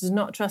country that does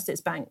not trust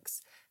its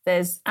banks.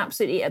 There's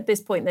absolutely, at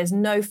this point, there's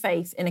no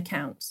faith in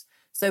accounts.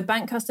 So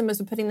bank customers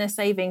were putting their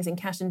savings in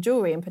cash and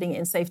jewellery and putting it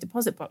in safe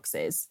deposit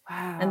boxes.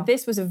 Wow. And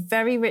this was a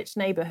very rich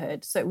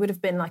neighbourhood, so it would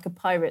have been like a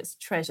pirate's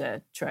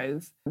treasure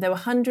trove. There were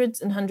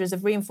hundreds and hundreds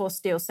of reinforced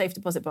steel safe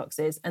deposit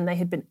boxes, and they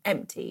had been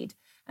emptied.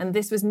 And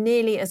this was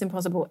nearly as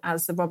impossible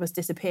as the robbers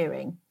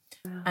disappearing.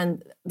 Wow.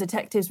 And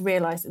detectives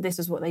realised that this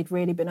was what they'd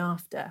really been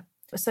after.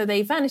 So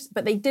they vanished,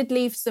 but they did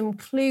leave some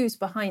clues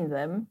behind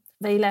them.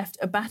 They left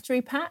a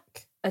battery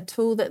pack, a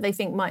tool that they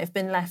think might have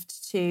been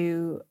left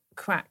to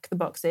crack the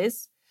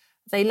boxes.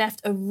 They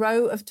left a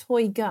row of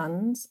toy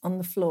guns on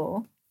the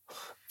floor.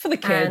 For the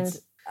kids.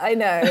 And I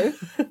know,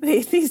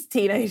 these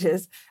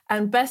teenagers.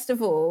 And best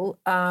of all,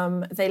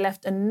 they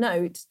left a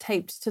note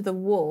taped to the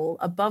wall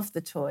above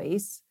the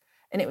toys,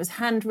 and it was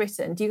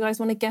handwritten. Do you guys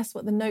want to guess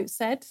what the note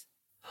said?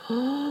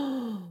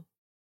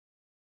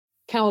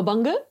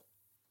 Cowabunga?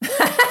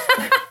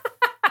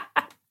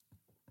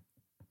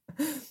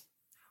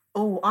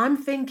 Oh, I'm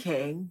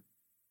thinking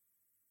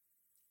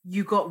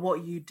you got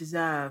what you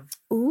deserve.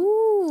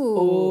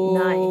 Ooh,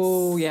 nice.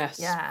 Oh, yes.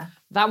 Yeah.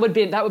 That would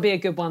be a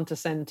good one to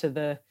send to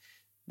the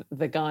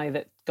guy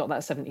that got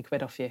that 70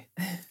 quid off you.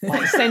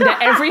 Like, send it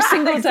every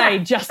single day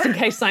just in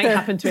case something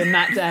happened to him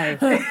that day.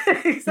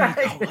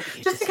 Exactly.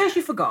 Just in case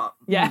you forgot.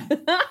 Yeah.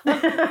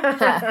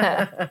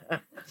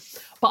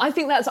 But I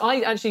think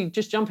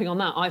just jumping on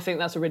that, I think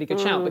that's a really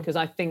good shout, because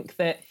I think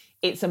that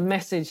it's a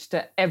message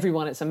to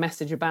everyone. It's a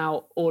message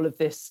about all of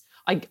this.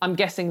 I'm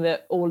guessing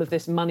that all of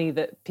this money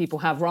that people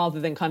have, rather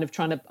than kind of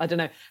trying to, I don't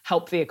know,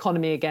 help the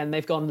economy again,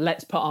 they've gone,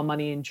 let's put our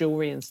money in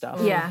jewellery and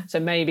stuff. Yeah. So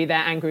maybe they're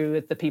angry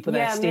with the people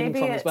they're stealing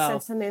from as well. Maybe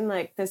it said something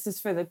like, this is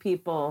for the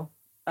people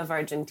of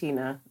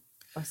Argentina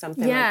or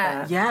something like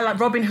Yeah. that. Yeah, like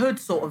Robin Hood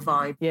sort of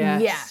vibe.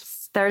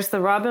 Yes. There's the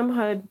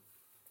I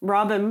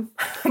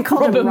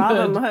called him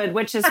Robin Hood,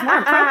 which is more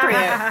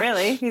appropriate,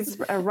 really. He's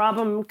a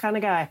Robin kind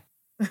of guy.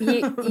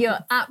 You're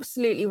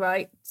absolutely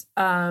right.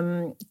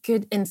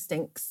 Good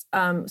instincts.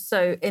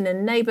 So in a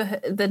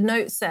neighborhood, the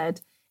note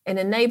said, in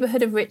a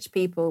neighborhood of rich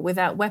people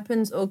without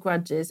weapons or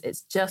grudges,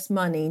 it's just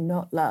money,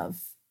 not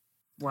love.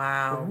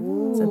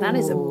 Wow. So that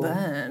is a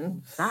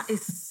burn. That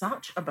is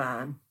such a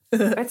burn.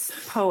 It's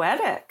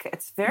poetic.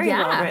 It's very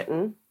well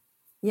written.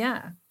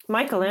 Yeah.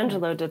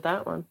 Michelangelo did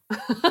that one.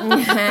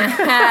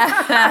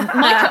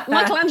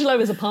 Michelangelo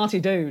is a party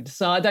dude,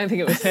 so I don't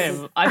think it was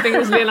him. I think it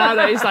was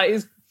Leonardo.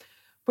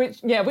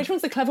 Which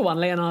one's the clever one?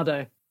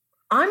 Leonardo.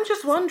 I'm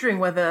just wondering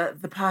whether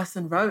the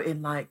person wrote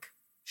in like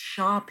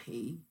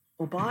Sharpie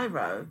or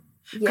biro.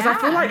 Because I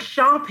feel like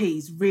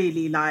Sharpie's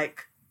really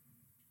like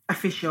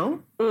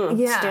official.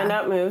 Yeah. Stand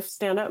up move.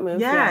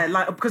 Yeah,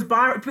 like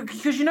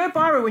because you know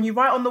biro, when you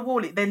write on the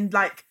wall, it then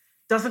like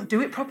doesn't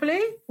do it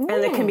properly. And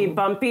it can be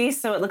bumpy,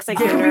 so it looks like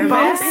It you're can be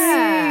nervous.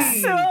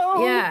 bumpy.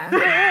 Yeah.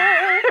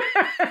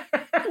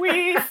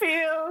 We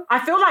feel. I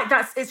feel like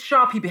it's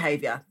Sharpie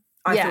behaviour.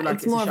 I feel like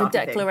it's more of a Sharpie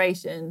thing.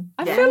 declaration.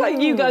 I feel like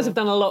you guys have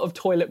done a lot of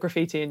toilet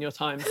graffiti in your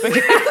time. Like, do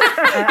you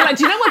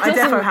know what? I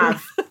defo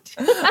have.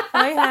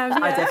 I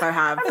have. I defo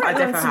have. I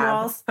defo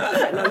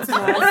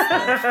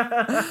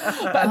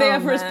have. But are they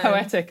ever as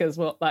poetic as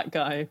what that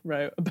guy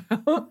wrote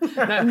about?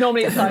 No,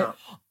 normally it's like,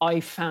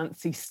 I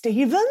fancy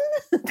Stephen.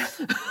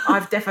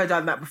 I've defo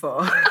done that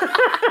before.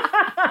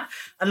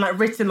 And like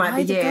written like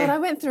the year. God, I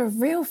went through a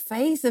real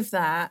phase of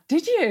that.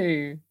 Did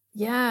you?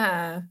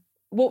 Yeah.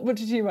 What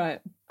did you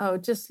write? Oh,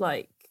 just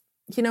like,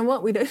 you know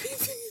what? We don't.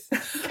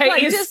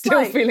 Kate is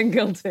still feeling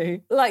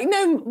guilty. Like,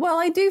 no, well,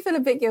 I do feel a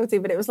bit guilty,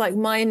 but it was like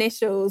my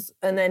initials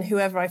and then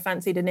whoever I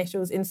fancied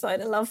initials inside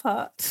a love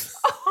heart.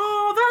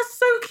 Oh, that's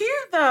so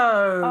cute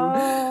though.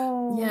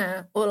 Oh.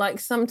 Yeah. Or like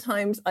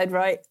sometimes I'd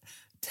write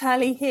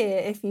tally here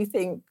if you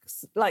think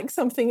like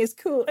something is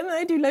cool. And then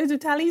I do loads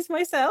of tallies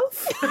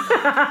myself.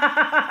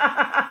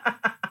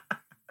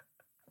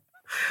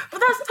 But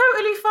that's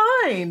totally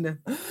fine.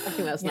 I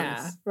think that's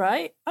nice.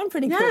 Right? I'm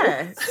pretty cool.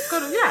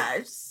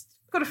 Just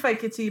gotta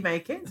fake it till you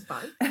make it. It's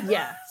fine.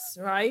 Yes,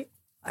 right?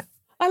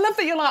 I love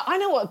that you're like, I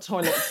know what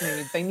toilets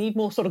need. They need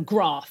more sort of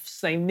graphs.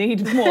 They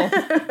need more.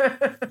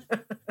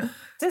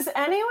 Does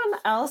anyone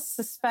else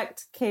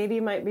suspect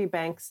Katie might be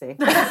Banksy?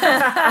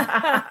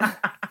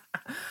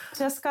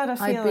 Just got a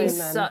feeling. I'd be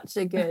such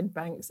a good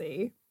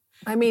Banksy.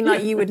 I mean,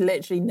 like, you would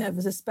literally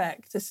never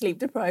suspect a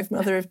sleep-deprived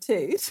mother of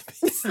two to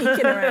be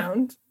sneaking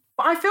around.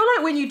 But I feel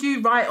like when you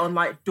do write on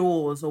like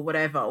doors or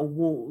whatever or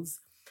walls,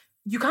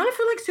 you kind of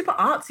feel like super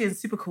artsy and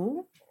super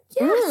cool.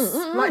 Yes.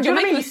 Like, You're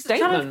do you know what I making mean? a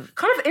statement.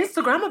 Kind of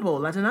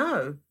Instagrammable. I don't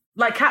know.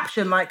 Like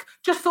caption, like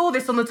just saw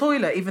this on the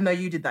toilet, even though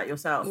you did that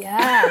yourself.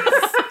 Yes.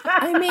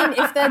 I mean,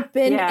 if there'd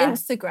been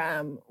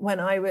Instagram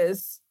when I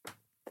was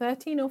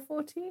 13 or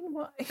 14,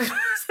 what was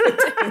I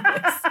doing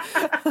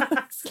this?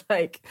 It's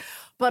like,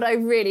 but I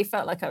really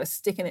felt like I was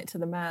sticking it to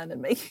the man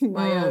and making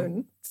my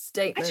own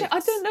statements. Actually, I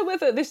don't know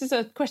whether this is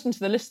a question to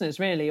the listeners,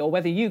 really, or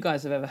whether you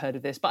guys have ever heard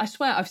of this, but I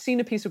swear I've seen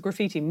a piece of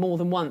graffiti more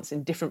than once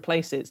in different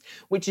places,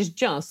 which is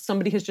just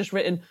somebody has just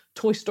written,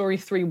 Toy Story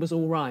 3 was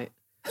all right.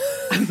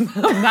 And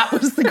that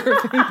was the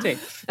graffiti.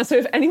 And so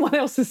if anyone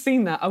else has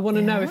seen that, I want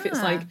to know if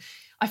it's like,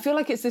 I feel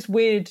like it's this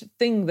weird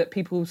thing that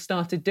people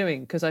started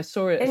doing because I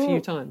saw it a few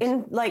times.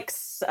 In like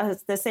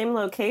the same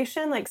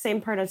location, like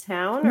same part of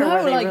town? Or No,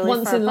 were they like really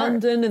once far in apart?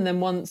 London and then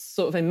once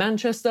sort of in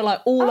Manchester,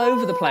 like all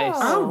over the place.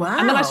 Oh, wow.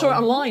 And then I saw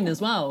it online as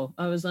well.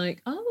 I was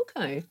like, oh,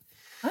 okay.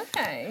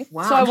 Okay.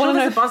 Wow. So I I'm sure wanna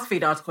there's a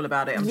BuzzFeed article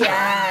about it. I'm sure.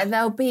 Yeah,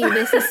 there'll be.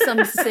 This is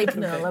some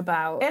signal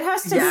about. It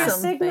has to be a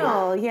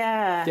signal,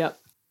 yeah. Yep.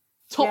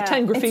 Top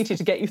 10 graffiti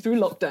to get you through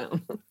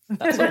lockdown.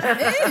 That's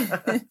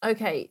what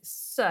Okay,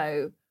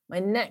 so My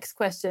next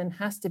question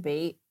has to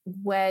be,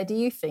 where do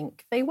you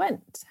think they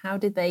went? How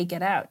did they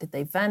get out? Did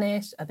they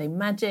vanish? Are they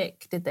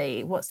magic?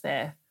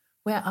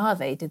 Where are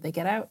they? Did they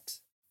get out?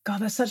 God,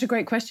 that's such a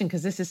great question,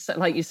 because this is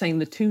like you're saying,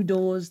 the 2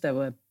 doors, there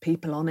were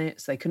people on it,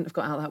 so they couldn't have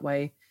got out that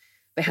way.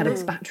 They had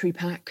its battery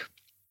pack.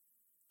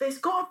 There's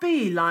got to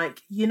be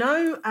like,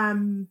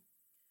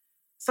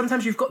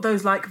 sometimes you've got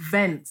those like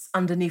vents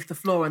underneath the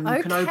floor and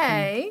you can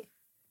open.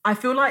 I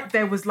feel like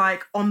there was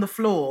like on the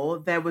floor,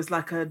 there was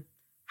like a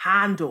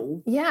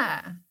handle.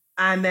 Yeah.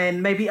 And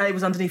then maybe it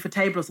was underneath a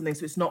table or something,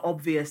 so it's not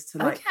obvious to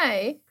like.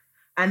 Okay.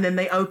 And then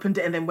they opened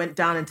it and then went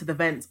down into the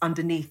vents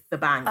underneath the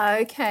bank.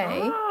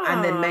 Okay.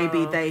 And then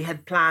maybe they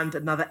had planned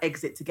another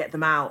exit to get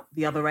them out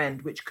the other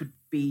end, which could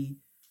be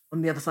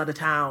on the other side of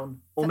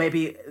town. Or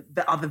maybe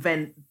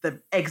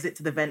the exit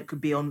to the vent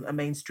could be on a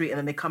main street and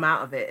then they come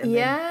out of it. And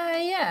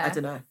yeah. I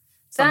don't know.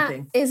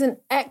 Something. That is an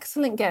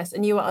excellent guess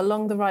and you are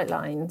along the right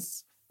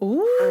lines.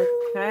 Ooh.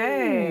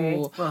 Okay.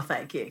 Well,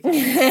 thank you.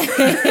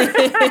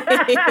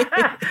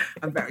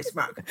 I'm very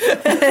smart.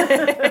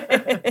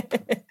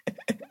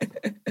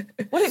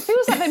 Well, it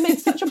feels like they made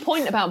such a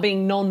point about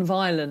being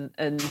non-violent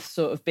and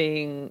sort of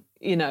being,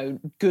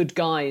 good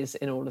guys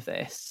in all of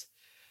this.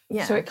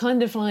 Yeah. So it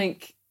kind of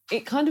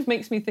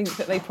makes me think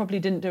that they probably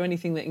didn't do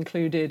anything that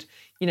included,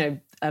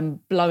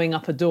 blowing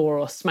up a door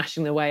or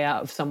smashing their way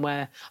out of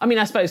somewhere. I mean,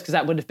 I suppose because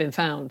that would have been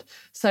found.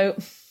 So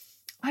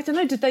I don't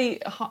know, did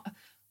they...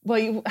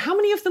 Well, how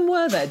many of them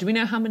were there? Do we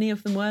know how many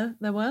of them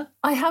there were?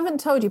 I haven't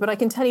told you, but I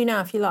can tell you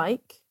now if you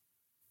like.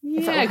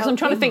 Yeah, because I'm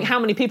trying to think how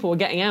many people were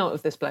getting out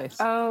of this place.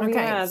 Oh, Okay,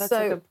 yeah, that's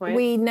a good point.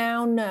 We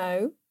now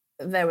know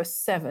there were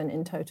 7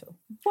 in total.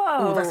 Whoa.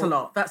 Oh, that's a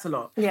lot. That's a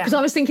lot. Yeah. Because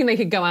I was thinking they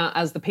could go out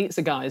as the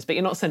pizza guys, but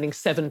you're not sending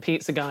 7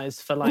 pizza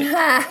guys for like 4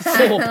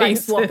 like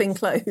pieces. swapping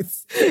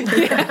clothes.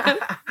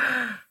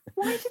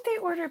 Why did they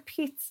order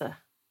pizza?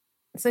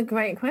 It's a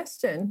great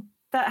question.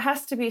 That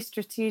has to be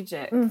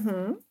strategic.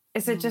 Mm-hmm.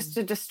 Is it just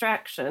a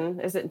distraction?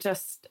 Is it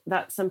just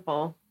that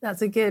simple?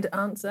 That's a good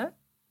answer.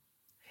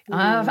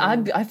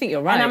 I think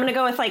you're right. And I'm going to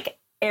go with like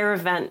air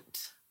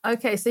vent.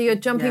 Okay, so you're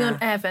jumping on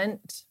air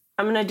vent.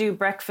 I'm going to do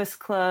Breakfast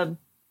Club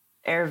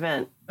air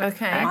vent.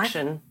 Okay.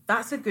 Action.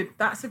 That's a good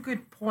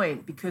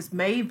point, because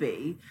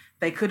maybe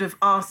they could have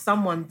asked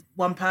one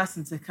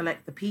person to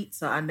collect the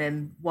pizza, and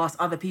then whilst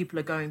other people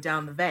are going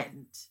down the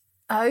vent.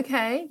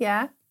 Okay,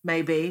 yeah.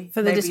 Maybe.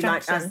 For the maybe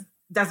distraction. Like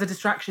as a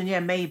distraction, yeah,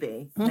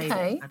 maybe. Okay.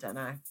 Maybe. I don't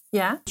know.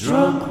 Yeah.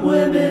 Drunk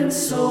women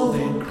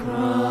solving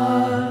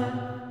crime.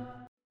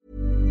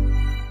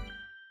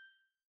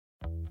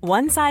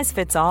 One size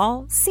fits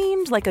all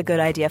seemed like a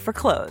good idea for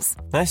clothes.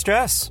 Nice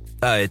dress.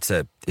 It's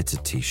a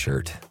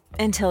t-shirt.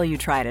 Until you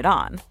tried it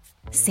on.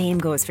 Same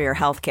goes for your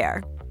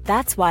healthcare.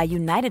 That's why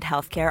United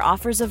Healthcare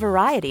offers a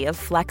variety of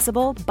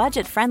flexible,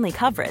 budget-friendly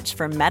coverage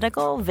for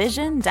medical,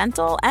 vision,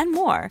 dental, and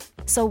more.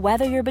 So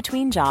whether you're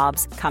between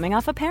jobs, coming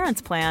off a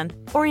parent's plan,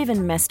 or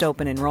even missed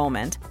open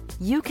enrollment,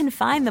 you can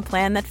find the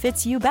plan that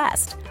fits you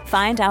best.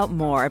 Find out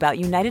more about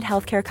United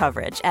Healthcare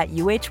coverage at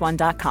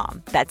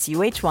uh1.com. That's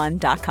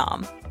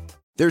uh1.com.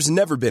 There's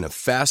never been a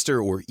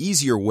faster or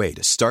easier way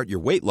to start your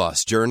weight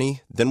loss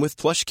journey than with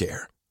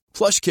PlushCare.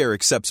 PlushCare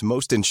accepts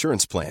most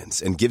insurance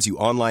plans and gives you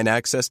online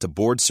access to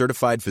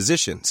board-certified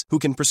physicians who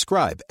can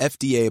prescribe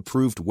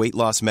FDA-approved weight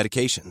loss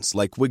medications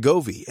like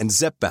Wegovy and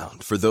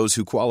Zepbound for those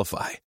who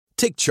qualify.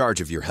 Take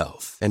charge of your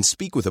health and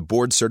speak with a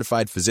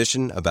board-certified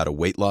physician about a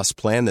weight loss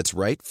plan that's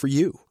right for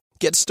you.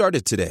 Get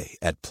started today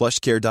at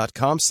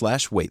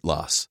plushcare.com/weight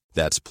loss.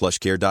 That's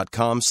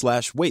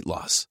plushcare.com/weight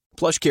loss.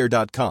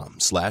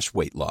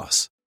 plushcare.com/weight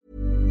loss.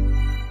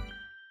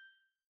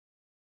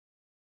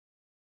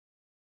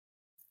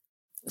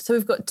 So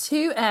we've got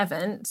 2 air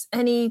vents.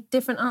 Any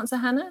different answer,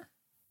 Hannah?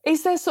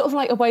 Is there sort of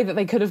like a way that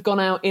they could have gone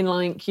out in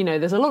like,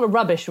 there's a lot of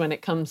rubbish when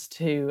it comes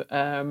to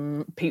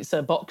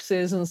pizza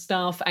boxes and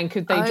stuff, and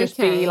could they just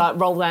be like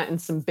rolled out in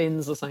some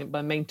bins or something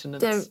by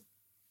maintenance?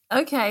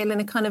 Okay, in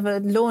a kind of a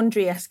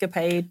laundry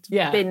escapade,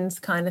 bins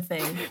kind of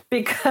thing.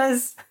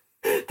 Because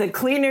the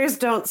cleaners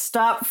don't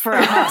stop for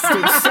a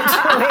hostage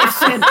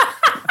situation.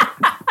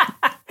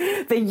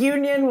 The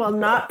union will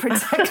not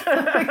protect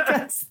them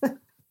against them.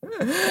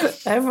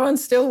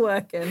 Everyone's still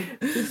working.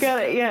 We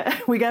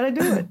gotta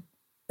do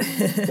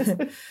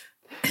it.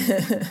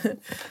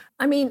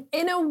 I mean,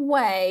 in a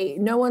way,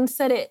 no one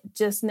said it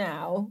just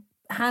now.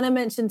 Hannah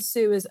mentioned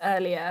sewers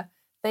earlier.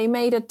 They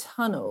made a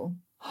tunnel.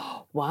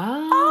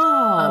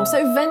 Wow.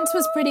 So vents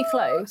was pretty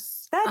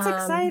close. That's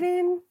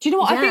exciting. Do you know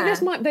what? I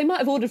think they might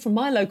have ordered from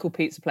my local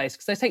pizza place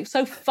because they take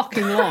so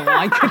fucking long.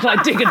 I could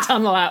like dig a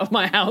tunnel out of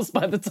my house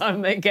by the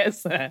time it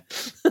gets there.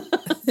 How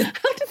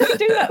did they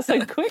do that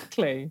so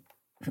quickly?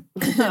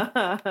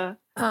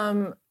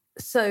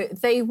 So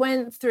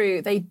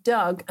they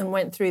dug and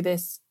went through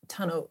this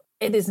tunnel.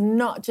 It is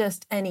not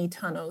just any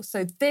tunnel.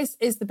 So this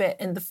is the bit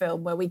in the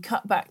film where we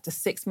cut back to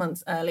 6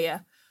 months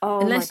earlier.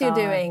 Unless you're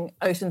doing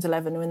Ocean's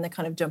 11 when they're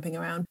kind of jumping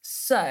around.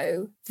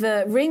 So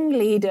the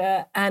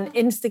ringleader and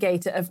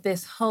instigator of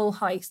this whole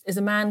heist is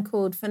a man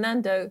called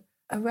Fernando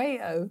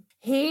Areo.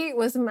 He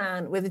was a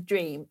man with a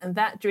dream, and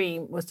that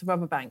dream was to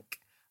rob a bank.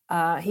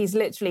 He's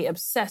literally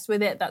obsessed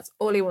with it. That's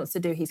all he wants to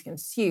do. He's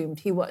consumed.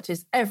 He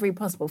watches every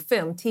possible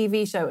film,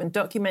 TV show, and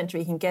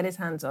documentary he can get his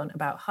hands on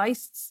about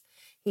heists.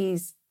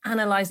 He's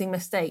analysing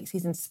mistakes.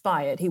 He's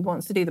inspired. He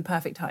wants to do the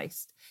perfect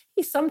heist.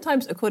 He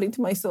sometimes, according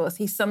to my source,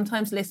 he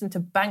sometimes listened to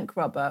Bank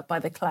Robber by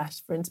The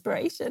Clash for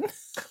inspiration.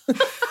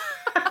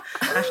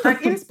 Hashtag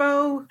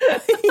inspo.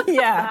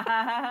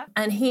 Yeah.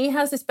 And he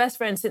has this best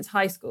friend since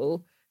high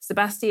school,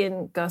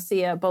 Sebastian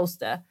Garcia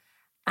Bolster.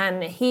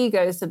 And he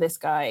goes to this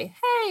guy,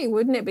 hey,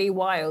 wouldn't it be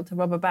wild to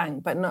rob a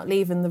bank but not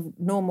leave in the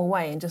normal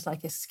way and just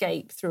like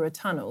escape through a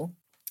tunnel?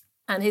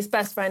 And his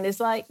best friend is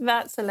like,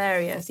 that's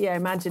hilarious. Yeah,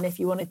 imagine if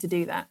you wanted to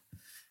do that.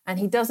 And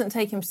he doesn't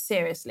take him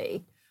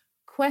seriously.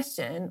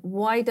 Question,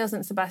 why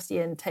doesn't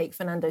Sebastian take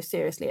Fernando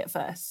seriously at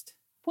first?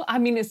 Well, I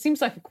mean, it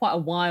seems like quite a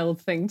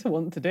wild thing to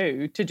want to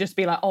do, to just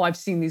be like, oh, I've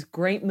seen these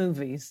great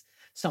movies,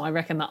 so I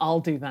reckon that I'll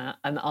do that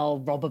and I'll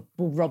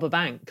rob a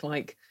bank.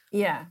 Like,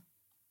 yeah.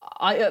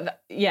 It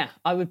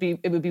would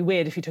be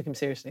weird if you took him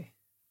seriously.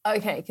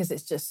 Okay, because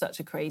it's just such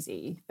a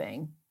crazy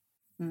thing.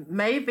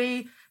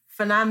 Maybe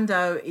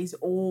Fernando is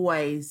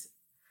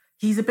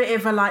he's a bit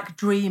of a like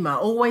dreamer,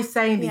 always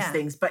saying these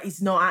things, but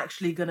he's not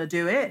actually going to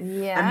do it.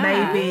 Yeah. And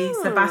maybe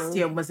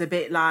Sebastian was a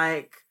bit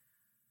like,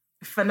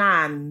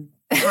 Fernand,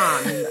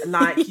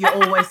 like you're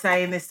always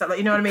saying this stuff, like,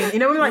 you know what I mean? You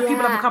know when like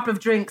people have a couple of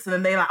drinks and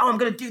then they're like, oh, I'm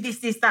going to do this,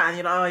 that, and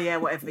you're like, oh yeah,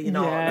 whatever, you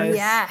know.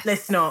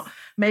 Let's not.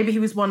 Maybe he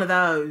was one of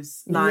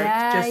those, like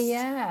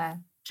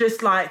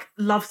just like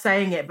love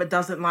saying it, but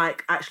doesn't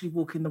like actually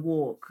walk in the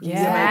walk.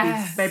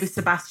 Yeah. So maybe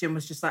Sebastian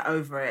was just like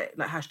over it,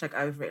 like hashtag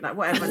over it, like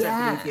whatever. I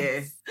don't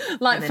believe you.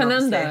 Like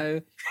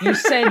Fernando, you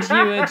said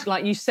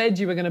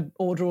you were going to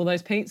order all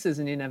those pizzas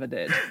and you never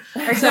did.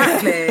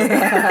 Exactly.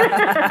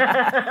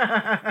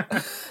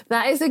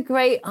 That is a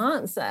great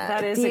answer.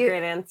 That is a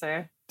great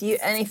answer. Do you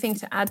anything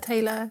to add,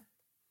 Taylor?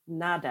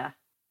 Nada.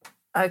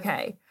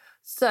 Okay.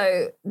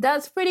 So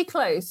that's pretty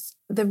close.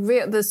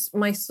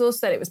 My source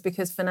said it was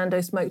because Fernando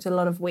smoked a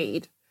lot of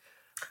weed.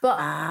 But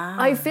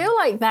I feel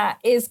like that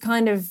is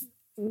kind of,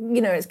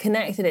 it's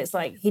connected. It's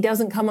like he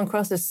doesn't come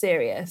across as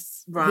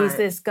serious. Right. He's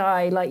this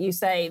guy, like you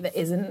say, that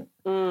isn't...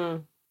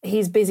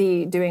 He's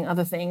busy doing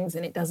other things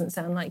and it doesn't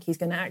sound like he's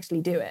going to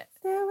actually do it.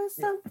 There was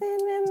something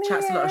in the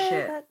Chats a lot of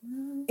shit.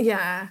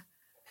 Yeah.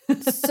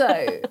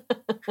 So...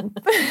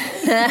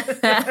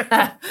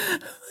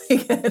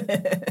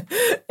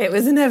 It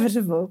was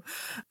inevitable.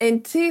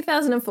 In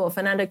 2004,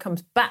 Fernando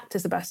comes back to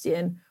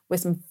Sebastian with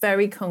some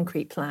very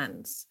concrete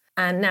plans.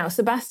 And now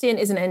Sebastian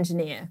is an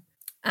engineer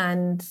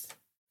and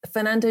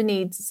Fernando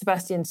needs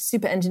Sebastian's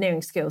super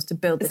engineering skills to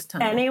build this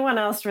tunnel. Anyone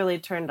else really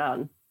turned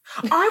on?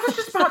 I was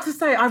just about to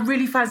say, I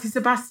really fancy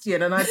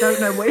Sebastian and I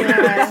don't know what he is.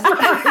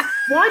 Like,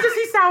 why does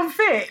he sound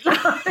fit?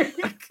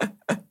 Like,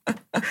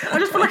 I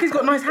just feel like he's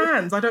got nice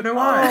hands. I don't know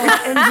why.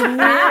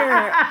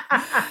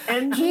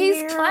 Engineer.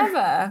 He's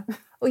clever.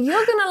 Well,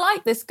 you're gonna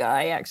like this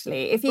guy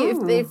actually. If you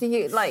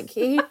like,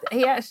 he's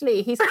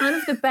kind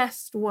of the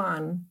best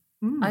one.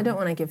 I don't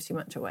want to give too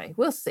much away.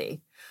 We'll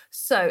see.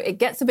 So it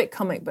gets a bit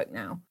comic book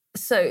now.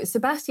 So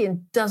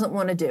Sebastian doesn't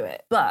want to do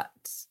it, but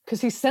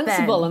because he's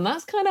sensible, and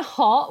that's kind of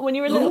hot. When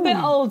you're a little bit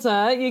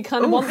older, you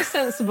kind of want the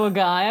sensible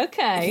guy.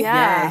 Okay.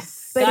 Yeah.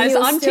 Yes. But guys,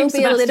 he'll I'm still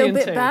Team be a little Sebastian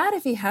bit too. bad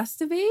if he has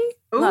to be.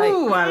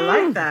 Ooh, I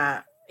like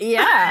that.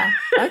 Yeah.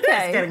 It's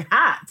Okay. getting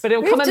hot. But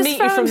he'll We've come and just meet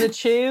you from found- the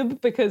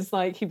tube because,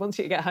 like, he wants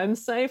you to get home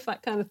safe,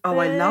 that kind of thing. Oh,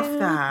 I love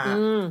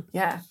that.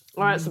 Yeah.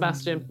 All right,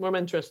 Sebastian, I'm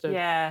interested.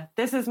 Yeah,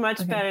 this is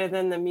much better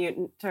than the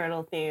mutant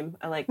turtle theme.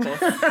 I like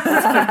this.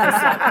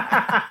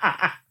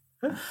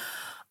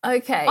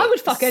 Okay. I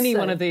would fuck any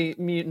one of the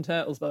mutant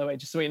turtles, by the way,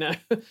 just so we know.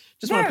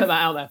 Just want to put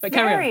that out there. But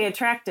carry Very on.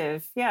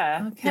 attractive,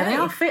 yeah. Okay. Yeah, they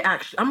are fit,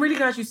 actually. I'm really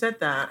glad you said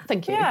that.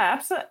 Thank you. Yeah,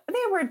 absolutely. They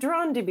were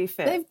drawn to be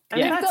fit. They've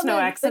That's got no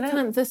the accident.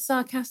 kind of the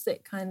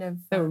sarcastic kind of.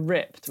 They were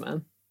ripped,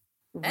 man.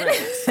 Anyway.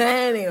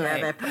 Yeah,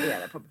 they're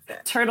probably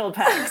fit. Turtle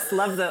packs,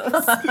 love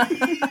those.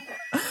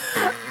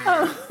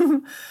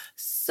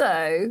 So,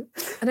 I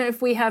don't know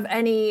if we have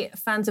any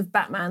fans of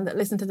Batman that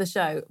listen to the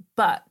show,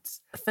 but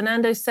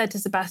Fernando said to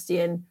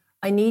Sebastian,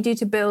 I need you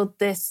to build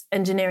this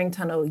engineering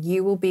tunnel.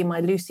 You will be my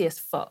Lucius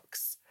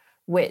Fox,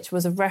 which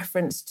was a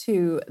reference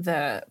to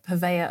the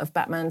purveyor of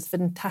Batman's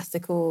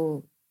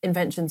fantastical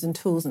inventions and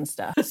tools and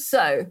stuff.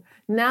 So,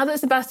 now that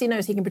Sebastian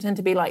knows he can pretend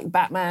to be like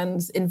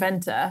Batman's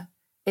inventor,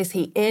 is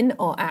he in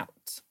or out?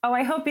 Oh,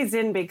 I hope he's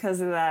in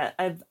because of that.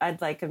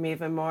 I'd like him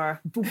even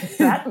more.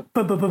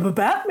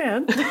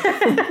 Batman.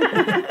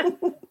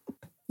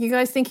 You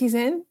guys think he's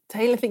in?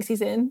 Taylor thinks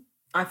he's in.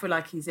 I feel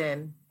like he's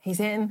in. He's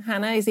in.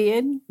 Hannah, is he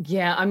in?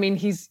 Yeah, I mean,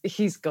 he's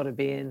got to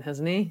be in,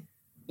 hasn't he?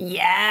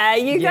 Yeah,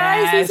 you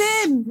guys, he's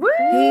Yes. in. Woo!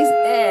 He's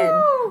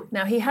in.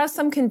 Now, he has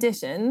some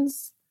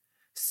conditions,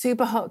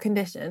 super hot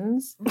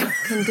conditions.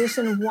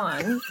 Condition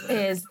 1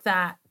 is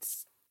that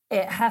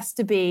it has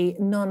to be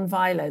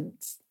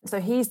non-violent. So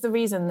he's the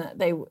reason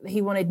that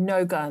he wanted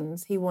no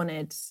guns. He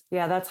wanted...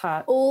 Yeah, that's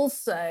hot.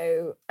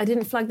 Also, I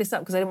didn't flag this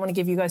up because I didn't want to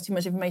give you guys too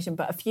much information,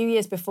 but a few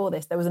years before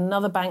this, there was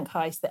another bank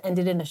heist that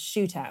ended in a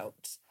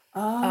shootout.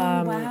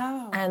 Oh,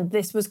 wow. And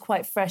this was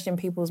quite fresh in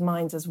people's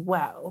minds as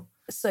well.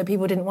 So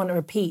people didn't want a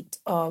repeat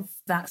of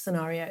that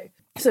scenario.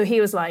 So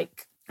he was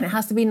like, it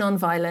has to be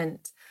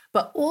non-violent.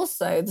 But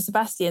also the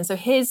Sebastian, so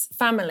his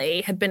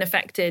family had been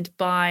affected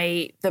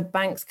by the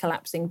banks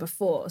collapsing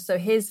before. So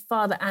his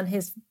father and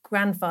his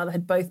grandfather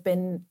had both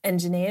been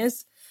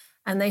engineers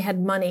and they had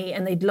money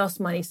and they'd lost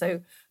money. So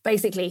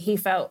basically he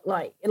felt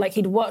like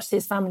he'd watched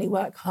his family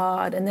work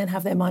hard and then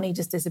have their money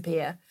just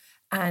disappear.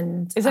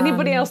 And is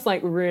anybody else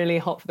like really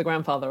hot for the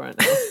grandfather right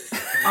now?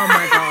 Oh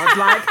my God,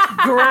 like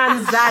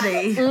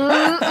granddaddy.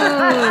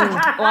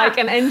 Like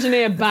an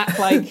engineer back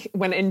like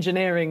when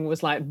engineering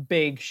was like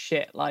big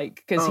shit,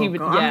 like because he would.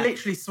 God, yeah. I'm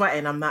literally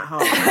sweating. I'm that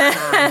hot.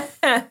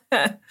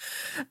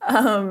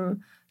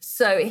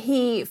 So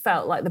he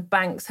felt like the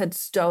banks had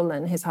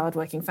stolen his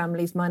hardworking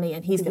family's money,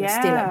 and he's going to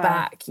steal it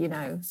back. You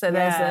know, so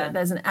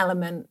there's an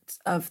element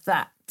of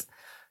that.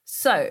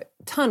 So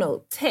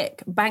tunnel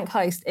tick, bank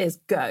heist is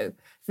go.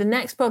 The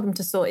next problem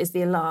to sort is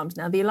the alarms.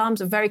 Now the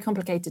alarms are very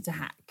complicated to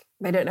hack.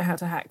 They don't know how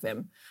to hack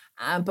them.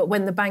 But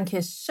when the bank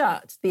is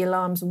shut, the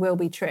alarms will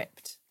be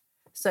tripped.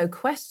 So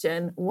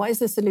question, what is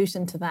the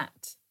solution to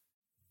that?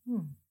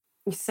 You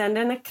send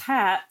in a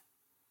cat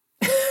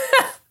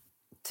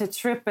to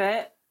trip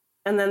it,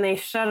 and then they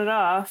shut it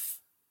off.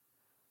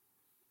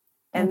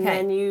 And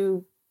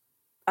then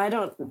I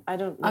don't know.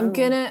 I'm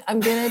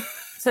gonna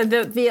so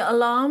the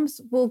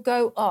alarms will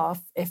go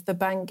off if the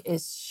bank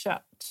is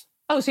shut.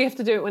 Oh, so you have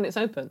to do it when it's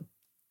open?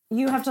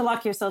 You have to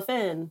lock yourself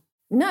in.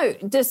 No,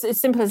 just as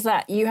simple as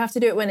that. You have to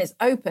do it when it's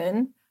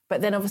open, but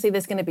then obviously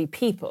there's going to be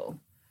people.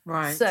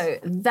 Right. So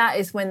that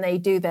is when they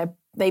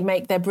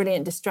make their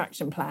brilliant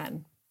distraction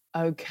plan.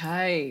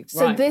 Okay.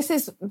 So right. this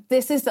is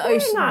the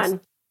ocean. Hang on.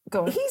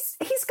 Go on.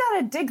 He's got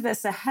to dig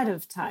this ahead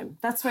of time.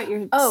 That's what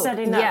you're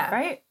setting up,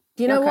 right?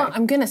 Do you know what?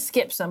 I'm going to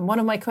skip some. One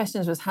of my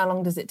questions was, how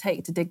long does it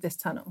take to dig this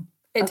tunnel?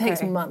 It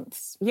takes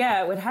months.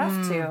 Yeah, it would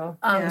have to.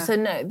 So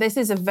no, this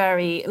is a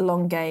very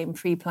long game,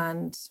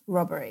 pre-planned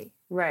robbery.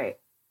 Right.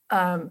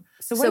 So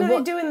when are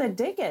they doing the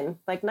digging?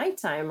 Like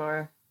nighttime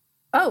or?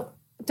 Oh,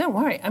 don't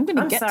worry. I'm going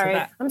to get to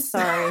that. I'm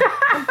sorry.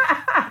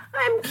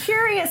 I'm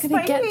curious. I'm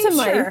going to get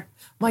to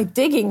my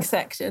digging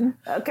section.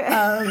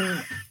 Okay.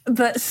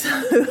 But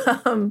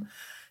so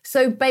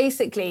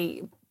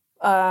basically,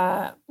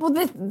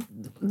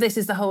 this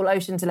is the whole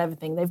Ocean's 11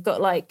 thing. They've got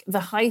like the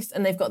heist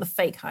and they've got the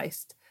fake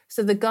heist.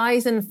 So the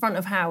guys in front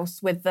of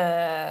house with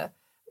the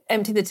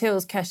empty the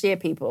tills cashier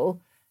people,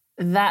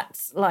 that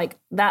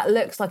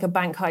looks like a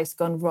bank heist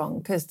gone wrong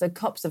because the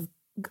cops are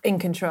in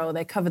control.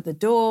 They covered the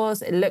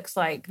doors. It looks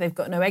like they've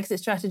got no exit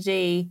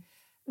strategy.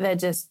 They're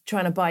just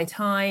trying to buy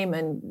time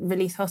and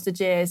release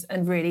hostages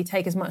and really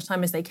take as much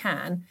time as they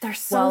can. They're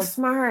so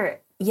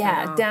smart.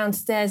 Yeah,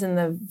 downstairs in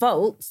the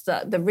vaults,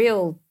 the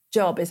real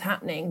job is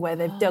happening where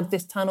they've dug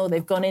this tunnel,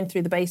 they've gone in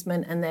through the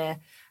basement and they're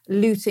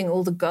looting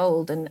all the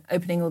gold and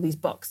opening all these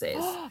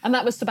boxes. And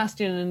that was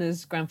Sebastian and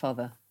his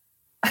grandfather.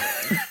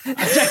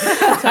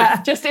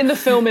 Just in the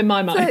film in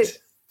my mind.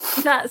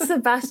 So that's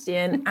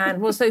Sebastian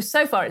and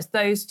so far it's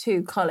those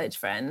two college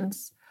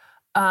friends.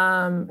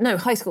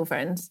 High school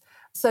friends.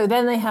 So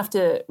then they have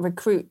to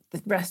recruit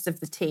the rest of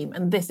the team,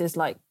 and this is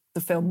like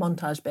the film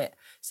montage bit.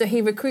 So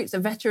he recruits a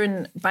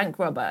veteran bank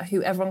robber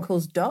who everyone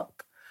calls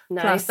Doc,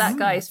 plus that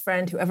guy's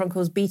friend who everyone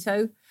calls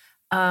Beto.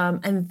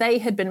 And they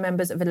had been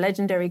members of a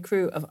legendary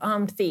crew of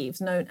armed thieves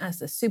known as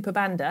the Super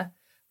Banda,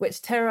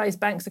 which terrorized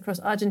banks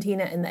across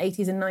Argentina in the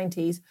 80s and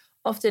 90s,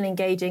 often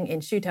engaging in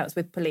shootouts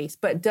with police.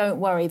 But don't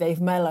worry, they've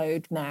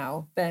mellowed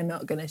now. They're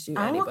not going to shoot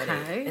anybody.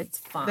 Okay. It's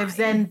fine. They've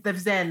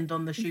zened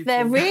on the shooting.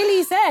 They're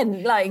really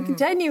zen, like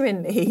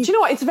genuinely. Do you know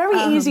what? It's very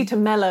easy to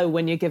mellow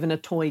when you're given a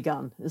toy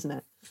gun, isn't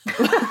it?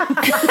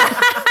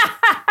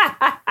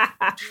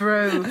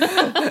 True.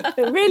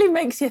 It really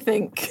makes you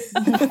think.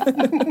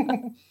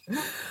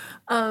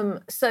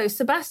 So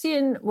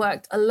Sebastian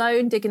worked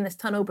alone digging this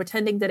tunnel,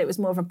 pretending that it was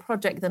more of a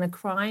project than a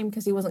crime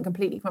because he wasn't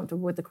completely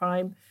comfortable with the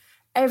crime.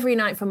 Every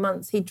night for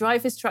months, he'd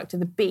drive his truck to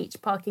the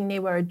beach, parking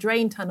near where a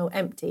drain tunnel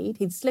emptied.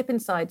 He'd slip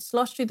inside,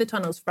 slosh through the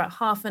tunnels for about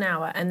half an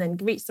hour, and then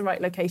reach the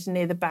right location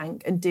near the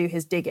bank and do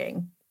his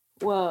digging.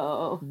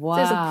 Whoa. Wow.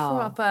 So it's a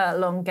proper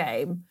long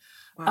game.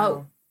 Wow.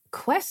 Oh,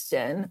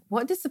 question.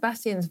 What did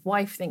Sebastian's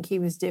wife think he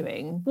was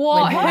doing?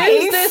 What?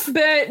 Who's this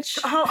bitch?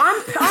 Oh,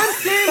 I'm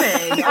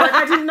fuming.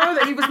 I didn't know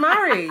that he was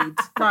married.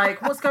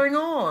 Like, what's going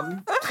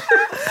on?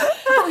 I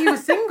thought he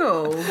was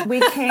single.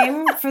 We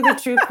came for the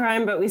true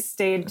crime, but we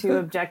stayed to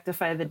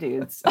objectify the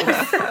dudes.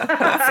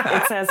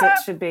 It's as it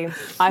should be.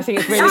 I think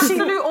it's The really...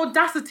 absolute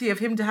audacity of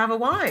him to have a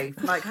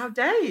wife. Like, how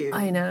dare you?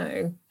 I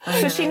know.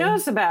 So she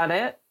knows about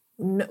it.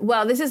 No,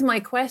 well, this is my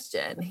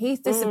question. He's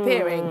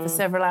disappearing for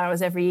several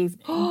hours every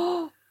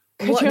evening.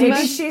 Could you maybe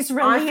imagine? she's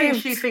I think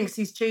relieved. she thinks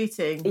he's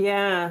cheating.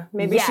 Yeah,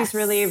 maybe Yes. she's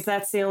relieved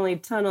that's the only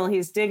tunnel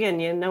he's digging.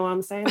 You know what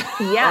I'm saying?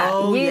 Yeah,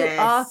 Oh, you yes.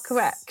 are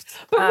correct.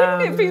 But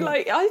wouldn't it be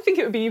like, I think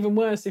it would be even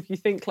worse if you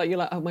think like, you're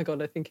like, oh my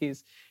God, I think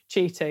he's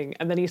cheating.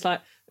 And then he's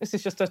like, this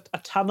is just a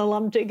tunnel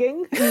I'm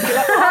digging. And you'd be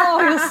like,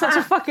 oh, you're such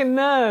a fucking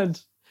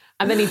nerd.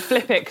 And then he'd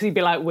flip it because he'd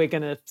be like, we're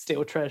going to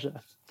steal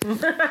treasure.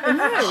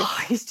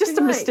 He's just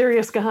a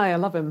mysterious guy. I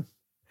love him.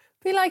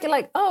 Be like,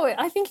 oh,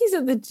 I think he's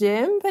at the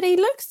gym, but he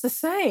looks the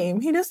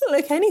same. He doesn't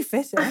look any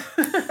fitter.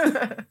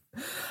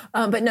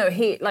 But no,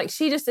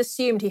 she just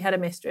assumed he had a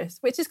mistress,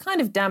 which is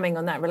kind of damning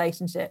on that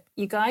relationship.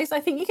 You guys,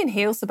 I think you can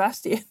heal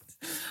Sebastian.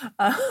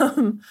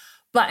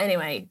 But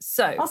anyway,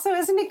 so. Also,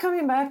 isn't he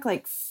coming back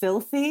like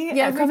filthy?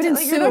 Yeah, covered in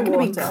You're not sewer going to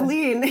be water.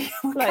 clean.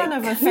 What kind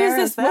of who's affair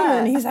this is that?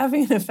 woman he's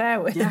having an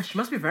affair with? Yeah, she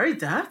must be very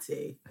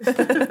dirty.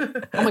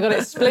 Oh my God,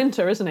 it's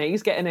Splinter, isn't it?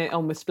 He's getting it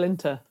on with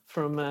Splinter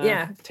from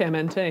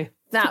TMNT.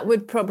 That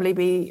would probably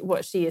be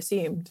what she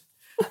assumed.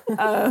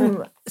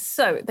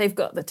 So they've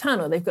got the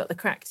tunnel, they've got the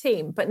crack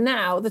team, but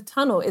now the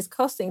tunnel is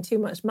costing too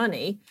much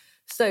money.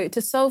 So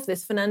to solve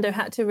this, Fernando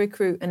had to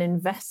recruit an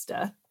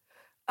investor.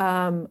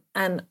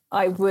 And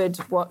I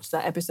would watch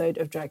that episode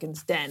of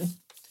Dragon's Den.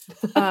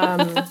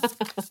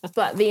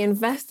 But the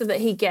investor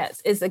that he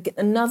gets is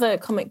another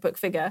comic book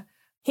figure.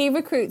 He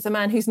recruits a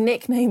man whose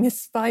nickname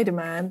is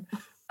Spider-Man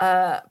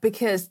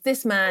because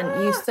this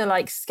man used to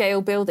like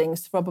scale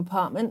buildings to rob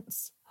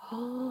apartments.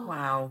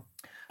 Wow.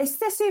 Is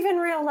this even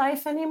real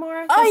life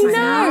anymore? I This is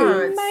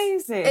know.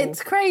 amazing.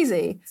 It's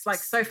crazy. It's like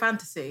so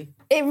fantasy.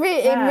 It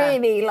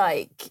really,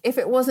 like, if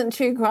it wasn't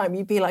true crime,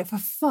 you'd be like, for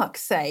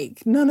fuck's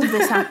sake, none of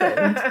this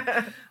happened.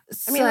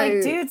 I mean,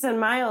 like dudes in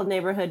my old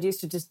neighborhood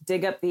used to just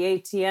dig up the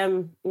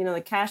ATM,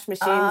 the cash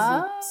machines,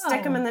 and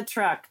stick them in the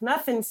truck.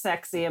 Nothing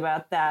sexy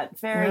about that.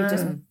 Very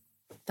just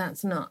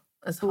that's not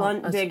as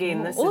blunt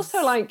digging. This Also,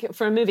 is... like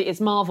for a movie, it's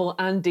Marvel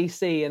and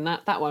DC, and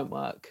that won't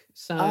work.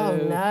 So, Oh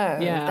no,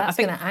 yeah, that's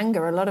going to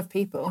anger a lot of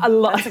people.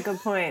 That's a good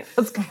point.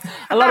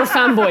 A lot of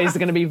fanboys are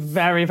going to be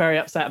very, very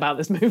upset about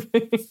this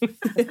movie.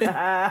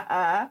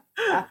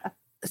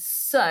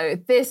 So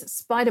this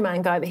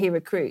Spider-Man guy that he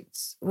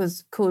recruits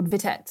was called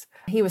Vitet.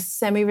 He was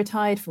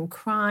semi-retired from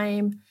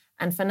crime,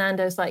 and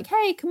Fernando's like,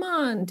 hey, come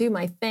on, do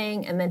my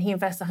thing. And then he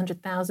invests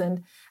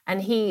 100,000.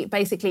 And he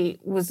basically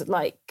was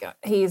like,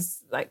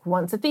 he's like,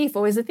 once a thief,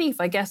 always a thief.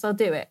 I guess I'll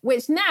do it.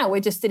 Which now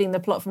we're just stealing the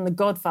plot from The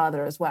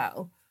Godfather as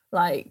well.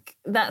 Like,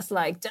 that's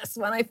like, just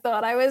when I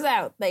thought I was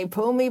out, they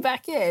pull me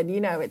back in.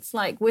 It's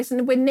like,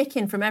 we're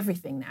nicking from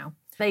everything now.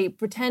 They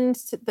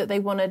pretend that they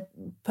want to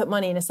put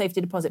money in a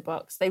safety deposit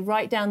box. They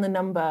write down the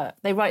number.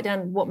 They write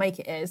down what make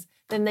it is.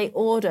 Then they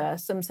order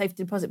some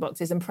safety deposit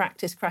boxes and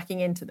practice cracking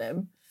into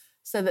them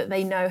so that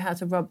they know how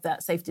to rob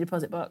that safety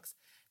deposit box.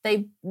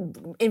 They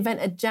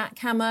invent a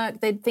jackhammer.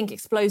 They think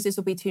explosives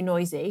will be too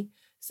noisy.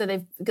 So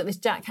they've got this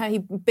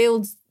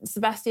jackhammer.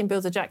 Sebastian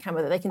builds a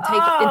jackhammer that they can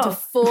take into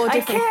 4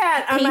 different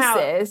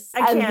pieces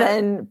and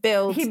then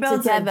build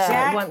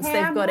together once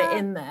they've got it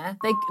in there.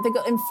 They've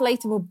got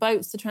inflatable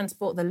boats to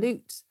transport the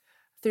loot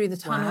through the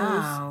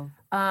tunnels.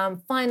 Wow.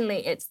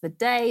 Finally, it's the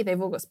day.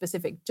 They've all got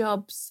specific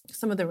jobs.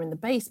 Some of them are in the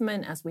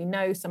basement, as we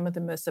know. Some of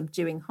them are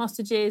subduing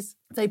hostages.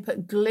 They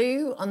put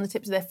glue on the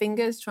tips of their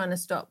fingers, trying to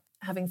stop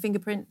having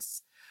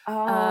fingerprints.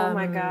 Oh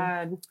my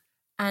God.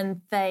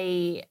 And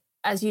they,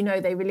 as you know,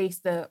 they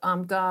released the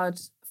armed guard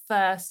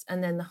first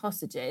and then the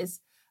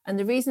hostages. And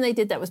the reason they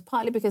did that was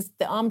partly because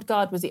the armed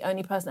guard was the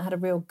only person that had a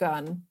real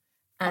gun.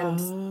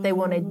 And they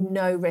wanted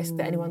no risk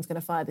that anyone's going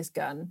to fire this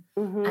gun.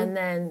 Mm-hmm. And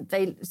then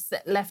they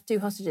left 2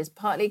 hostages,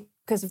 partly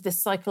because of this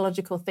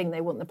psychological thing.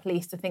 They want the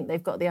police to think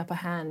they've got the upper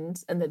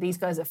hand and that these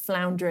guys are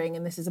floundering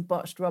and this is a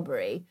botched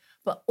robbery.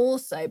 But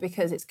also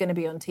because it's going to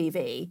be on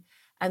TV.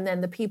 And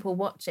then the people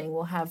watching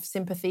will have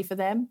sympathy for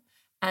them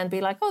and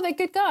be like, oh, they're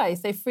good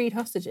guys. They freed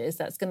hostages.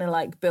 That's going to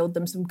like build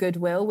them some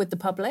goodwill with the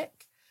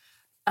public.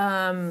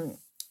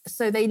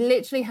 So they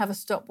literally have a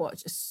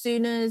stopwatch. As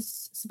soon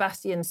as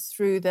Sebastian's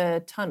through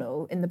the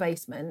tunnel in the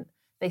basement,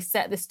 they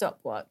set this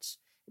stopwatch.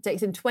 It takes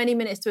them 20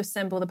 minutes to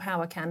assemble the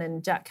power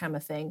cannon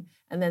jackhammer thing,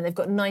 and then they've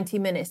got 90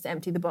 minutes to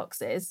empty the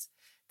boxes.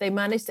 They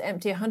managed to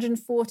empty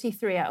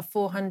 143 out of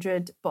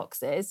 400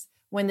 boxes.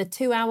 When the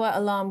 2-hour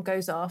alarm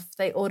goes off,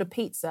 they order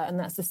pizza, and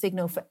that's the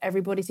signal for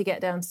everybody to get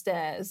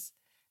downstairs.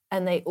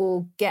 And they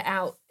all get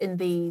out in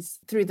these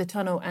through the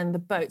tunnel and the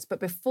boats.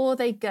 But before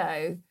they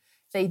go,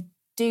 they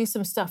do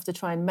some stuff to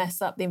try and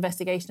mess up the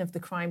investigation of the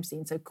crime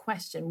scene. So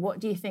question, what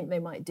do you think they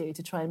might do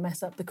to try and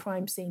mess up the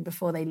crime scene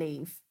before they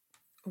leave?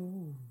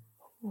 Ooh.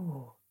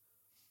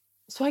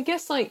 So I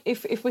guess like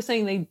if we're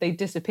saying they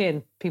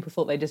disappeared, people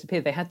thought they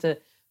disappeared, they had to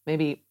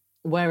maybe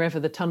wherever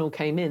the tunnel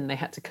came in, they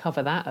had to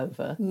cover that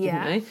over,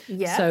 didn't they?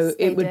 Yes, so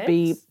they it would did.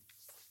 be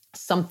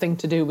something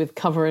to do with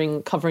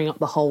covering up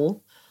the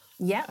hole.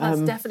 Yeah,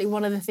 that's definitely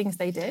one of the things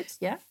they did,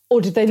 yeah.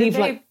 Or did they leave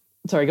like...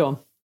 Sorry, go on.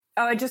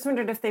 Oh, I just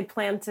wondered if they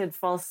planted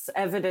false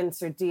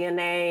evidence or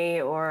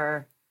DNA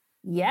or...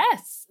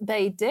 Yes,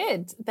 they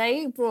did.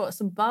 They brought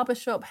some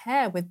barbershop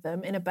hair with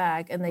them in a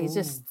bag and they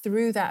just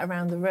threw that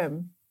around the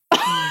room.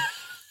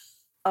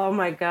 Oh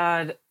my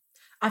God.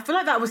 I feel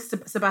like that was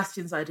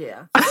Sebastian's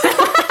idea.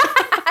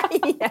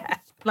 Yeah.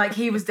 Like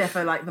he was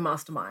defo like the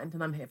mastermind,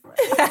 and I'm here for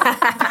it.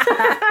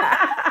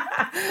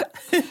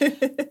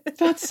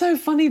 That's so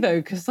funny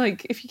though, because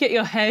like if you get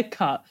your hair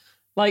cut,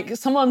 like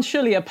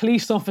surely a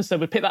police officer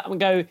would pick that up and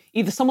go,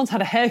 either someone's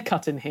had a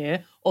haircut in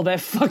here or they're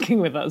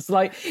fucking with us.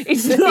 Like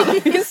it's not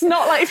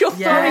like if you're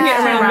throwing it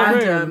around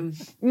the room.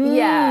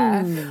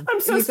 Yeah.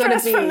 I'm so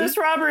stressed from this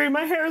robbery.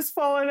 My hair is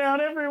falling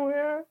out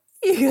everywhere.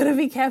 You got to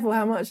be careful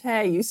how much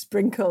hair you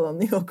sprinkle on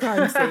your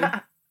crime scene.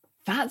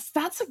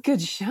 That's a good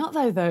shout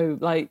though.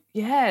 Like,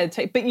 yeah,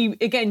 but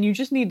you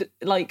just need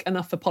like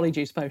enough for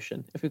Polyjuice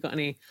Potion. If we've got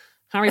any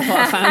Harry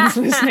Potter fans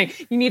listening,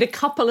 you need a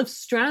couple of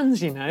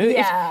strands, you know.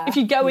 Yeah. If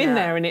you go in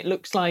there and it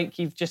looks like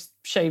you've just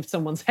shaved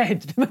someone's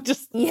head,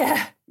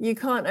 yeah, you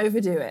can't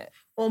overdo it.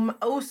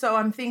 Also,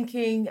 I'm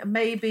thinking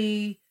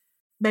maybe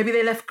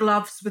they left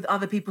gloves with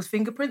other people's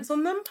fingerprints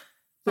on them.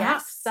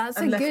 Yes, that's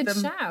a good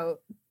shout.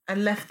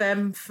 And left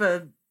them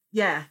for,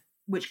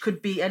 which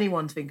could be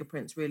anyone's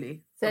fingerprints,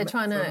 really. They're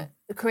trying to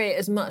create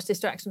as much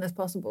distraction as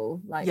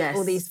possible, like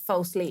all these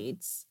false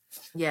leads.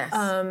 Yes.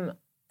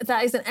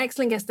 That is an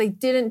excellent guess. They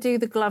didn't do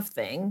the glove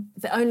thing.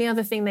 The only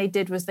other thing they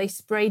did was they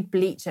sprayed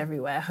bleach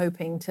everywhere,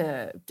 hoping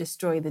to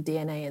destroy the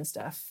DNA and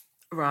stuff.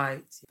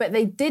 Right. But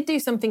they did do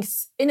something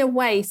in a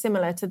way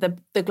similar to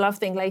the glove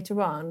thing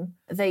later on.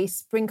 They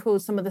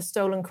sprinkled some of the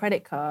stolen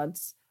credit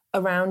cards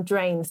around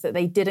drains that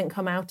they didn't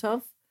come out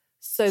of,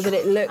 so that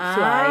it looked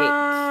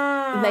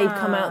like they'd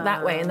come out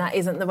that way, and that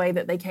isn't the way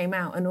that they came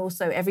out. And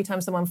also, every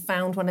time someone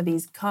found one of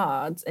these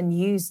cards and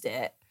used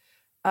it,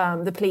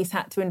 the police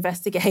had to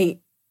investigate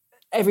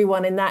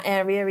everyone in that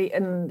area,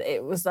 and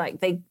it was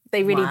like they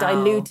really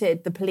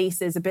diluted the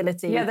police's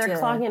ability. Yeah, they're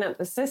clogging up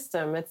the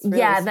system. It's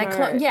really they're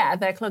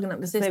clogging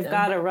up the system. They've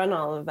got to run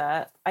all of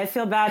that. I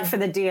feel bad for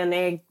the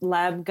DNA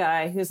lab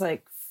guy who's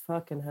like,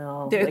 fucking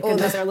hell, like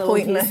another little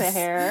pointless piece of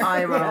hair.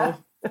 Eye roll.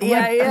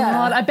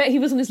 God, I bet he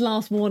was on his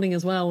last warning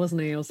as well,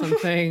 wasn't he, or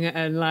something?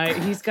 And like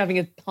he's having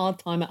a hard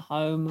time at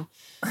home.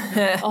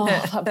 Oh,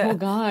 that poor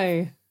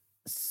guy.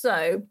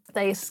 So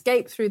they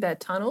escape through their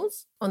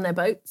tunnels on their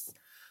boats.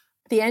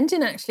 The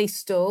engine actually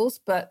stalls,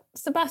 but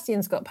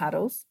Sebastian's got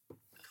paddles.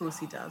 Of course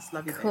he does.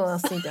 Love you, Of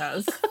course he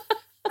does.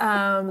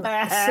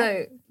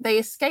 So they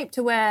escaped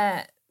to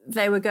where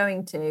they were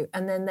going to,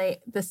 and then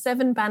the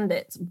 7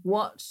 bandits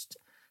watched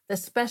the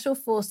special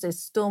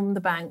forces storm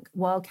the bank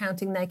while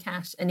counting their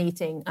cash and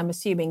eating, I'm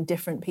assuming,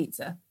 different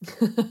pizza.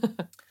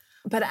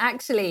 But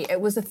actually,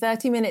 it was a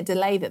 30-minute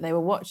delay that they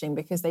were watching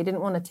because they didn't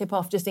want to tip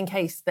off just in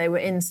case they were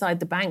inside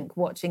the bank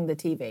watching the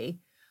TV.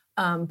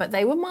 But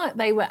they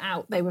were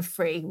out, they were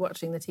free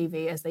watching the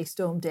TV as they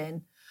stormed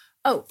in.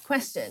 Oh,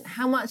 question.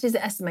 How much is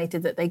it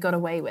estimated that they got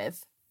away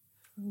with?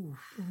 Ooh.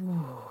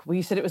 Well,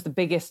 you said it was the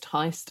biggest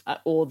heist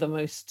or the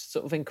most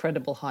sort of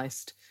incredible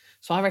heist.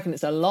 So I reckon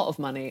it's a lot of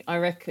money. I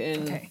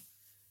reckon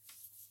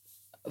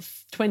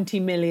 20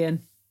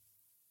 million.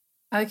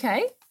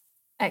 Okay.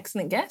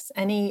 Excellent guess.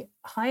 Any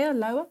higher,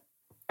 lower?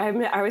 I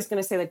was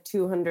going to say like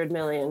 200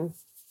 million.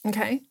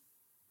 Okay.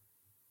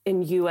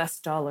 In US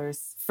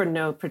dollars for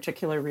no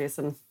particular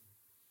reason.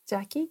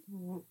 Jackie?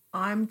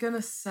 I'm going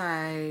to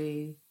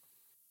say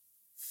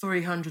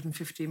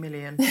 350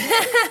 million.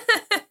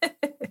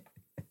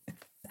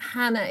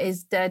 Hannah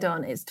is dead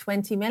on. It's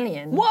 20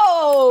 million. Whoa!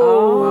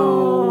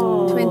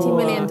 Oh. $20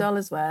 million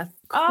worth.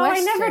 I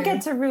never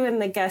get to ruin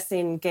the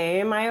guessing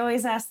game. I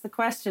always ask the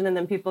question and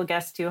then people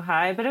guess too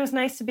high, but it was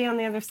nice to be on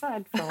the other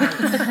side for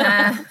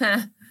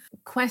once.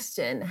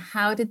 Question.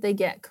 How did they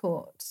get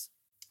caught?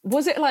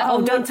 Was it like...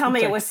 Oh, don't tell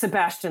me it was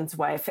Sebastian's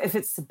wife. If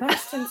it's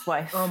Sebastian's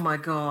wife... Oh my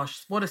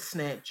gosh, what a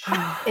snitch.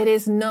 It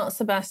is not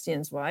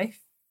Sebastian's wife.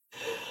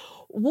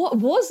 What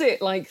was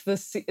it like?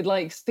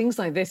 Like things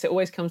like this, it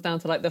always comes down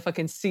to like the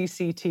fucking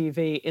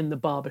CCTV in the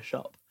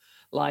barbershop.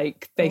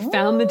 Like they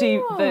found they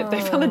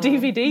found the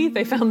DVD,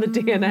 they found the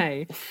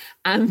DNA,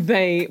 and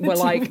they were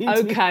like,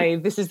 okay,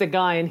 this is the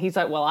guy. And he's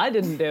like, well, I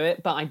didn't do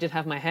it, but I did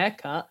have my hair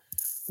cut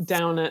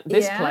down at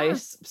this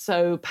place.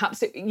 So perhaps,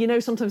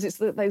 sometimes it's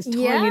those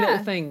tiny little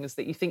things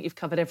that you think you've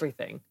covered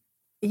everything.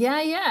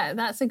 Yeah,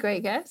 that's a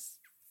great guess.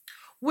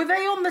 Were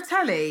they on the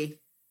telly,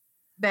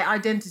 their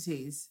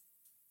identities?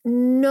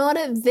 Not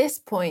at this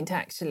point,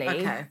 actually.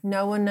 Okay.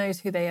 No one knows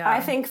who they are. I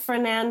think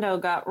Fernando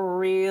got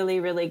really,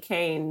 really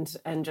caned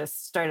and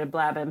just started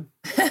blabbing.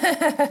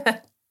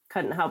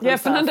 Couldn't help himself. Yeah,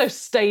 Fernando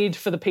stayed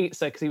for the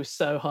pizza because he was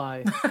so high.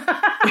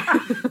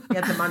 He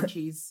had the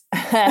munchies.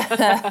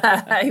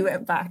 He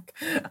went back.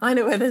 I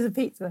know where there's a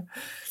pizza.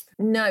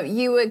 No,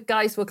 you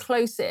guys were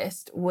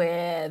closest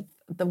with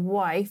the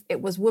wife.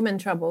 It was woman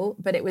trouble,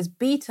 but it was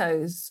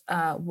Beto's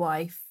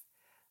wife.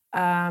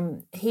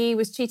 He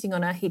was cheating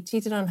on her. He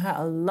cheated on her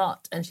a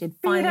lot and she'd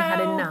finally had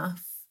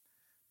enough.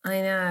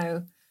 I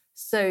know.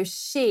 So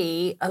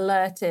she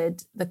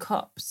alerted the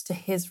cops to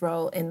his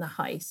role in the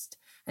heist.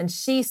 And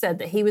she said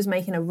that he was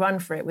making a run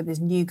for it with his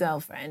new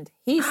girlfriend.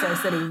 He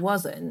says that he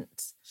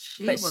wasn't.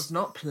 She was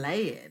not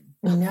playing.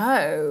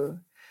 No.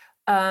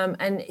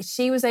 And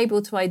she was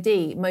able to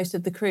ID most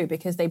of the crew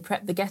because they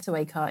prepped the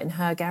getaway car in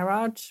her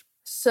garage.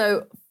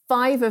 So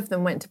 5 of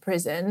them went to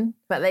prison,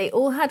 but they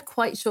all had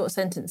quite short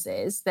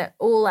sentences. They're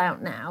all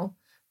out now.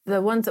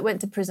 The ones that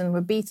went to prison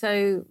were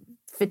Beto,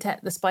 Fitet,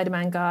 the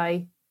Spider-Man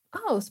guy.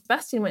 Oh,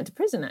 Sebastian went to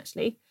prison,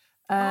 actually.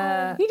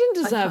 He didn't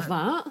deserve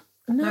that.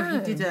 No,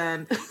 he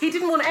didn't. He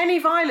didn't want any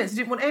violence. He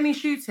didn't want any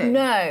shooting.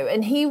 No,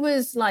 and he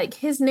was like,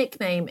 his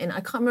nickname, and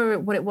I can't remember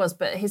what it was,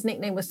 but his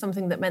nickname was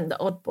something that meant the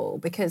oddball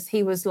because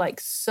he was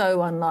like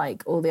so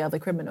unlike all the other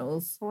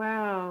criminals.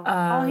 Wow.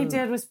 All he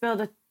did was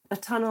build a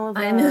tunnel of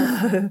I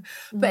know.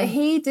 But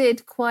he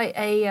did quite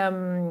a,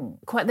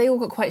 they all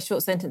got quite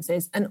short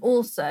sentences, and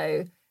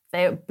also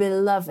they are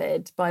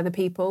beloved by the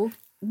people.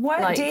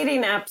 What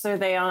dating apps are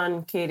they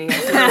on, Katie?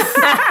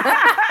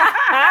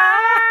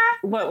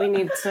 What we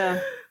need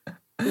to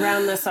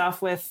round this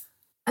off with.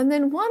 And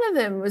then one of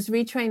them was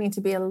retraining to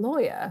be a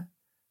lawyer.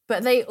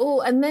 But they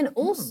all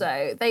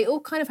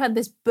kind of had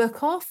this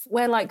book off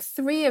where like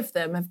 3 of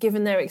them have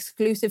given their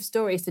exclusive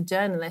stories to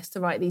journalists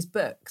to write these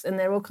books. And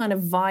they're all kind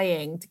of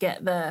vying to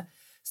get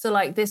so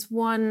like this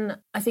one,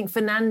 I think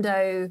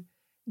Fernando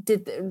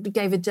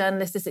gave a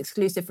journalist this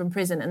exclusive from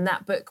prison, and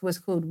that book was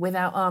called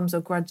Without Arms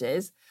or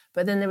Grudges.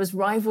 But then there was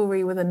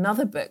rivalry with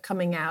another book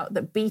coming out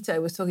that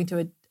Beto was talking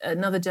to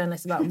another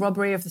journalist about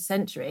Robbery of the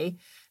Century,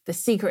 The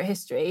Secret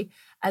History.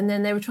 And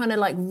then they were trying to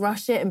like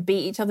rush it and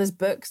beat each other's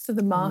books to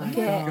the market.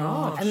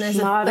 And there's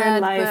modern a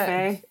third life, book.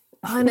 eh?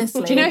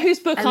 Honestly. Do you know whose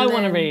book I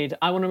want to read?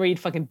 I want to read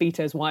fucking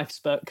Beto's wife's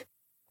book.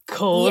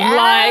 Called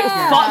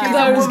fuck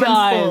those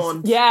guys.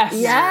 Fawn. Yes.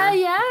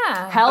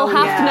 Yeah. Hell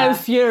Hath No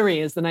Fury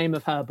is the name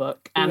of her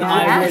book. And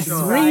I would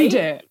read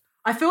it.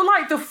 I feel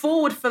like the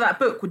forward for that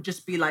book would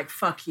just be like,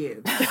 fuck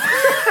you.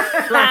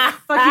 Like,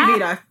 fuck you,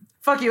 Vito.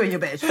 Fuck you and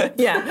your bitch.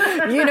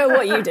 Yeah. You know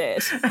what you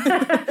did.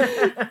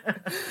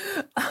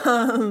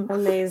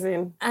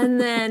 Amazing.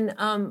 And then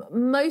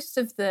most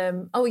of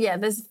them,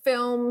 there's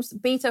films.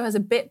 Beto has a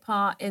bit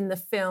part in the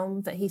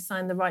film that he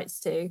signed the rights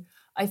to.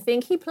 I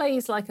think he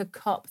plays like a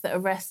cop that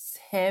arrests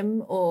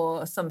him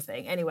or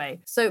something. Anyway,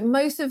 so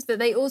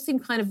they all seem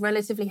kind of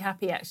relatively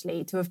happy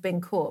actually to have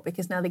been caught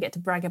because now they get to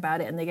brag about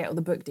it and they get all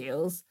the book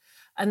deals.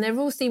 And they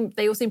all seem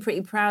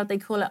pretty proud. They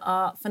call it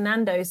art.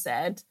 Fernando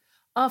said,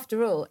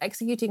 after all,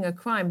 executing a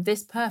crime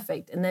this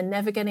perfect and then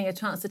never getting a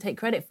chance to take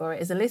credit for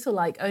it is a little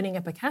like owning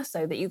a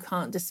Picasso that you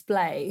can't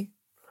display.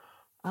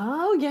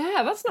 Oh,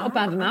 yeah, that's not a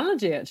bad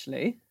analogy,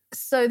 actually.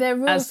 So they're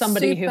all as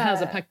somebody who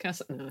has a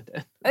Picasso. No,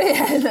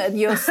 I don't.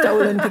 Your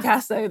stolen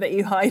Picasso that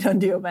you hide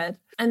under your bed.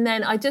 And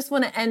then I just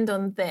want to end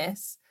on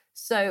this.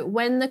 So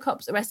when the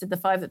cops arrested the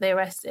 5 that they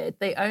arrested,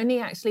 they only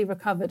actually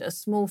recovered a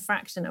small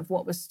fraction of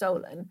what was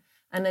stolen.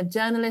 And a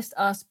journalist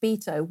asked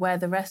Beto where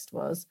the rest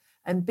was.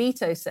 And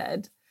Beto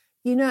said,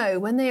 you know,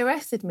 when they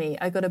arrested me,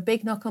 I got a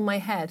big knock on my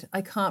head.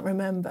 I can't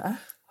remember.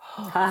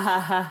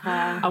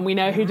 And we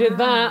know who did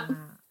that.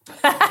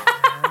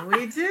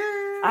 We do.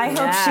 I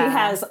hope she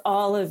has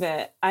all of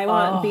it. I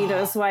want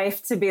Beto's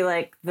wife to be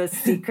like the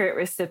secret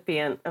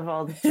recipient of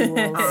all the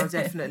jewels. Oh,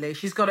 definitely.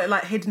 She's got it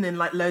like hidden in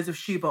like loads of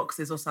shoe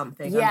boxes or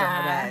something under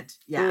her bed.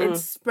 Yeah.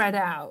 It's spread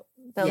out.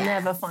 They'll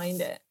never find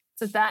it.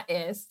 So that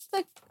is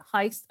the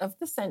heist of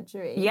the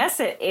century. Yes,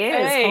 it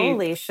is. Hey.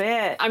 Holy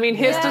shit. I mean,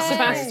 here's to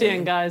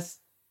Sebastian, guys.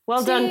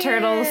 Well done,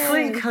 turtles.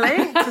 Clink,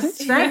 clink to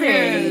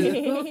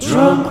Stevie.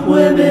 Drunk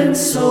women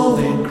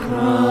solving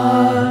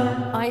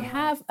crime. I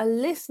have a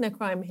listener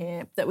crime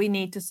here that we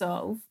need to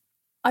solve.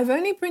 I've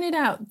only printed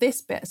out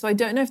this bit, so I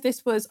don't know if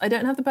I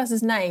don't have the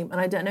person's name, and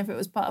I don't know if it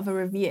was part of a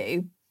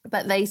review,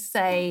 but they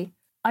say,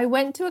 I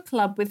went to a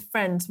club with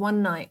friends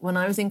one night when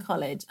I was in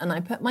college, and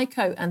I put my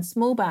coat and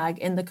small bag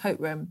in the coat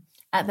room.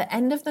 At the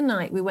end of the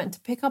night, we went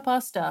to pick up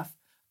our stuff,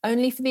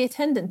 only for the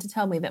attendant to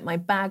tell me that my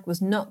bag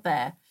was not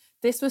there.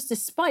 This was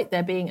despite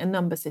there being a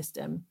number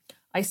system.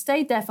 I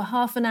stayed there for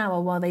half an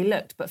hour while they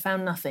looked, but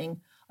found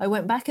nothing. I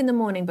went back in the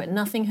morning, but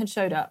nothing had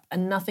showed up,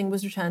 and nothing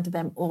was returned to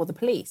them or the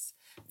police.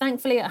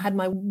 Thankfully, I had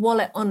my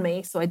wallet on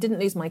me, so I didn't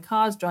lose my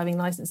cards, driving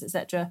license,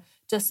 etc.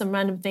 Just some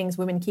random things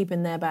women keep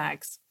in their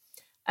bags.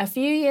 A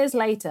few years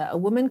later, a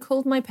woman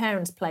called my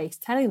parents' place,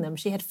 telling them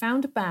she had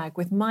found a bag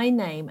with my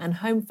name and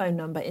home phone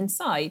number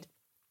inside.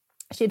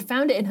 She had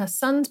found it in her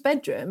son's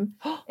bedroom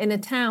in a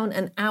town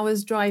an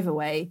hour's drive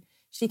away.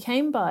 She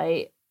came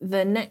by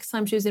the next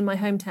time she was in my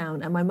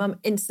hometown, and my mum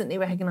instantly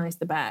recognised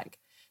the bag.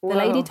 The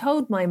lady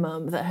told my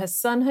mum that her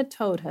son had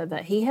told her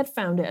that he had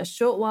found it a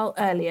short while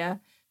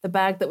earlier, the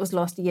bag that was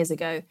lost years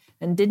ago,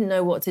 and didn't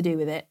know what to do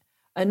with it.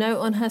 A note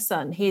on her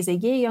son. He is a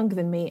year younger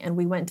than me, and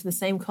we went to the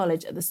same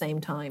college at the same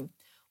time.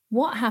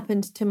 What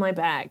happened to my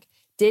bag?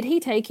 Did he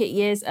take it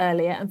years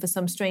earlier and for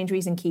some strange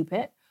reason keep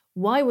it?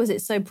 Why was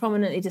it so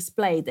prominently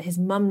displayed that his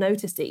mum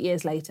noticed it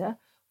years later?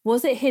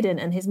 Was it hidden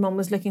and his mum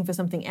was looking for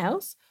something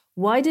else?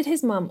 Why did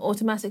his mum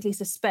automatically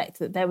suspect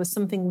that there was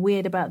something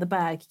weird about the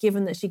bag,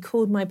 given that she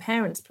called my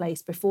parents'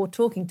 place before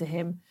talking to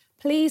him?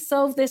 Please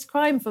solve this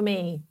crime for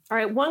me. All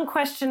right, one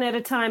question at a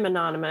time,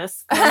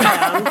 Anonymous.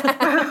 Calm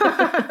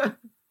down.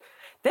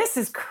 This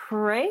is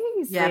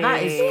crazy. Yeah,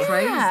 that is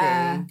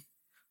crazy.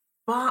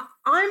 But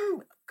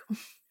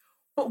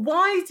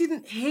why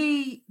didn't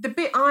he?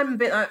 I'm a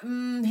bit like,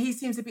 he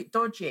seems a bit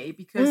dodgy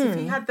because if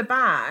he had the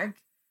bag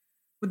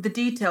with the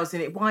details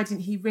in it, why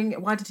didn't he ring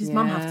it? Why did his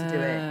mum have to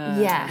do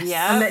it? Yes.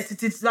 Yeah. Unless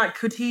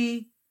could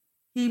he?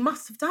 He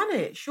must have done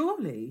it,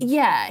 surely.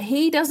 Yeah,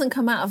 he doesn't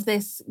come out of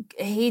this.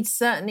 He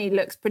certainly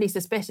looks pretty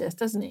suspicious,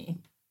 doesn't he?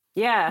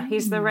 Yeah,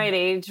 he's the right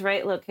age,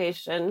 right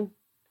location.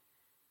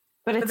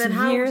 But it's then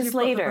how years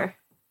later.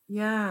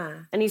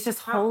 Yeah. And he's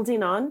just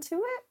holding on to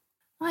it?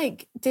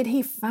 Like, did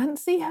he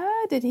fancy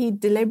her? Did he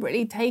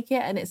deliberately take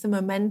it and it's a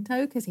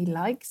memento because he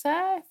likes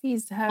her? If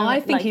he's her,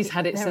 I think like, he's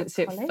had it they're since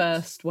at it college?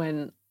 first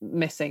went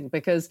missing,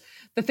 because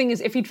the thing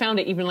is, if he'd found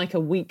it even like a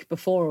week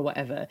before or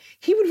whatever,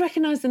 he would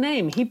recognise the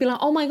name. He'd be like,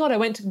 oh my God, I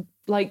went to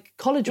like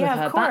college with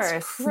her. of course.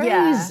 That's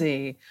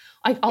crazy.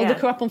 I'll look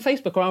her up on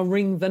Facebook or I'll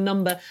ring the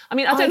number. I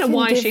mean, I don't know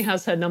why she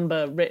has her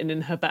number written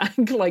in her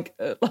bag. Like,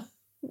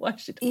 why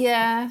should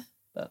Yeah.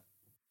 That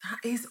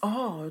is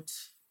odd.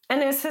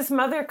 And is his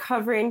mother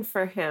covering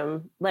for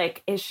him?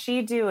 Like, is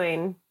she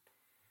doing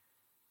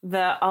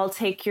the I'll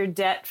take your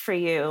debt for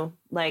you?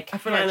 Like, I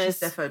feel like she's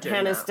defo doing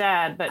Hannah's that.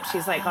 dad, but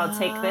she's like, I'll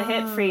take the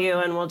hit for you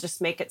and we'll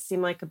just make it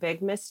seem like a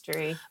big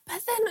mystery.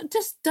 But then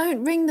just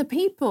don't ring the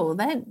people.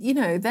 They're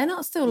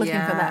not still looking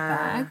for that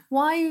bag.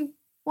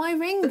 Why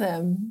ring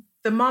them?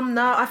 The mum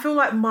I feel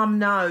like mum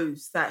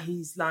knows that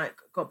he's like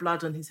got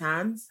blood on his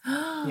hands.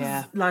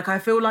 Yeah. Like I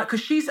feel like,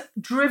 because she's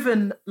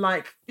driven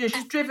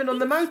she's driven on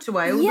the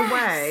motorway all the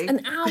way.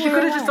 An hour She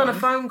could have just done a away.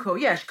 phone call.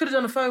 Yeah, she could have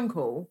done a phone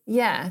call.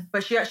 Yeah.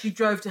 But she actually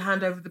drove to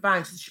hand over the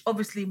bag. So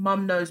obviously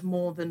mum knows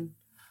more than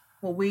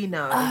what we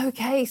know.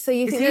 Okay, so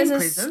you Is think he in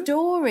there's a prison?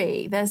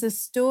 story. There's a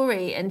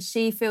story and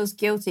she feels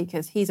guilty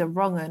because he's a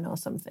wrong-un or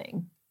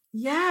something.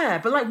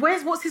 Yeah, but like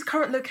what's his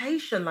current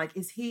location? Like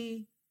is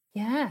he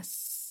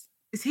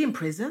in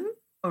prison?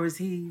 Or is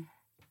he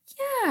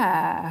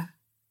Yeah.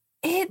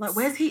 It's like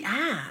where's he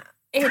at?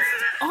 It's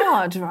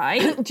odd,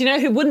 right? Do you know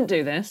who wouldn't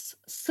do this?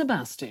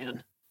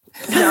 Sebastian.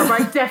 No,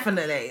 right,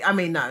 definitely. I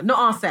mean, no, not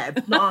our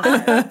Seb. Not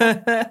our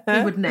Seb.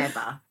 He would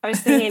never. I was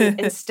thinking,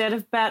 instead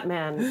of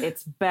Batman,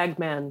 it's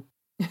Bagman.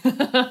 Also,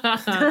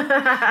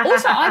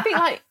 I think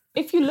like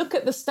if you look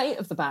at the state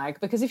of the bag,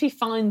 because if he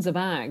finds a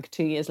bag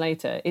 2 years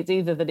later, it's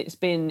either that it's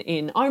been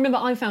in... I remember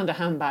I found a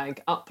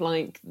handbag up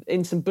like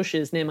in some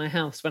bushes near my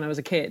house when I was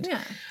a kid.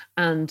 Yeah.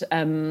 And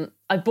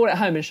I brought it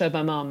home and showed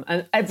my mum.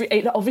 And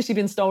it had obviously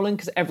been stolen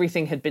because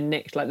everything had been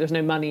nicked. Like there was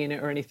no money in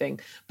it or anything.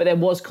 But there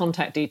was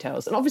contact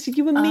details. And obviously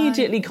you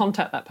immediately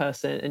contact that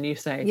person and you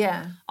say,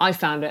 Yeah. I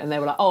found it. And they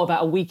were like, oh,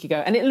 about a week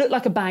ago. And it looked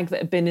like a bag that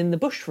had been in the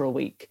bush for a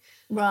week.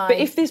 Right. But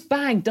if this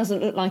bag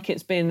doesn't look like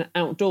it's been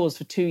outdoors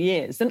for 2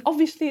 years, then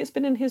obviously it's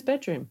been in his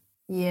bedroom.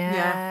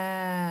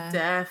 Yeah.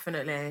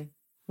 Definitely.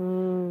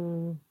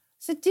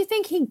 So do you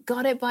think he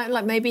got it by,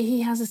 like, maybe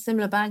he has a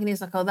similar bag and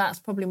he's like, oh, that's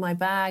probably my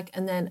bag.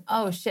 And then,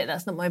 oh, shit,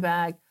 that's not my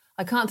bag.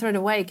 I can't throw it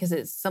away because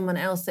it's someone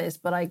else's,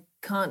 but I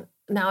can't,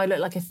 now I look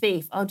like a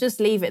thief. I'll just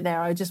leave it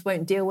there. I just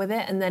won't deal with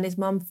it. And then his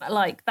mum,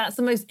 like, that's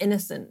the most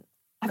innocent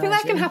I think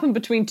that can version. happen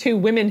between two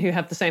women who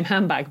have the same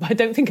handbag, but I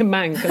don't think a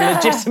man can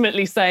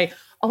legitimately say,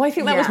 oh, I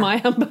think that was my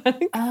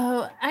handbag.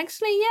 Oh,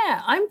 actually,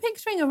 yeah. I'm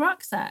picturing a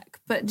rucksack,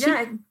 but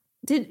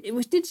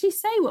did she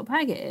say what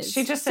bag it is?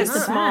 She just said Just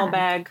a small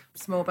bag.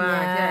 Small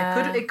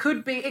bag, yeah. It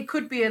could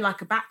be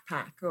like a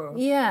backpack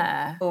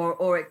or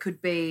or it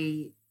could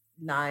be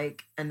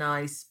like a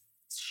nice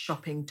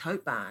shopping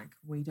tote bag.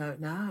 We don't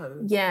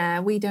know.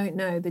 Yeah, we don't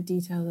know the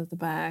details of the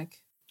bag.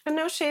 And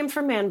no shame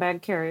for man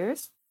bag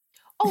carriers.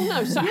 Oh,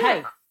 no, so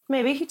hey.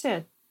 Maybe he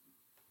did.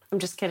 I'm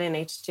just kidding,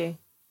 HG.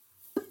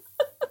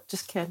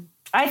 Just kidding.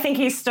 I think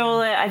he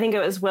stole it. I think it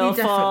was willful.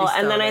 definitely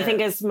And then stole I think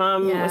it. his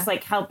mom Yeah. was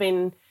like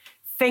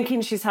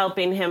thinking she's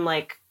helping him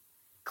like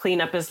clean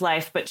up his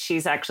life, but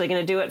she's actually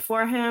going to do it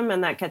for him.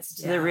 And that gets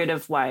to the root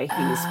of why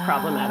he's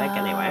problematic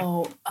anyway.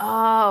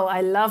 Oh,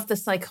 I love the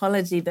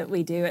psychology that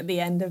we do at the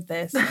end of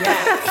this.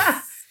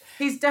 Yes.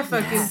 He's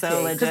definitely guilty.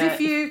 So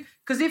legit.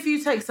 Because if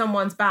you take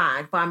someone's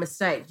bag by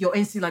mistake, you're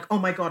instantly like, oh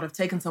my God, I've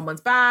taken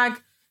someone's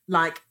bag.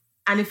 Like,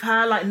 and if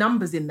her like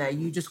number's in there,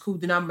 you just call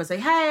the number and say,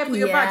 hey, I've got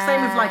your bag.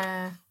 Same with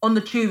like on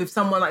the tube. If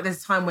someone, like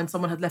there's a time when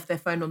someone had left their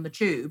phone on the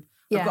tube.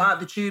 I got out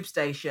the tube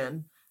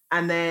station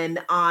and then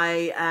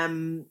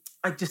I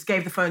just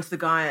gave the phone to the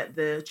guy at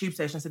the tube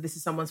station. I said, this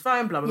is someone's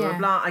phone, blah, blah, blah,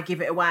 blah. I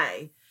give it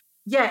away.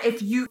 Yeah,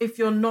 if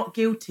you're not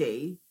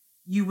guilty,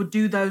 you would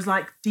do those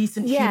like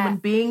decent human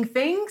being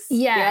things.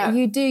 Yeah,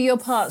 you do your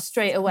part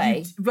straight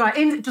away.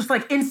 Just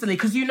like instantly,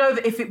 because you know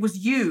that if it was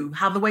you,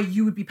 how the way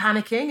you would be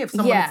panicking if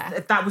someone,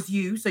 if that was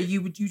you, so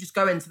you just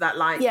go into that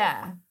like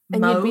and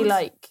you'd be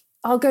like,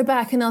 I'll go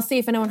back and I'll see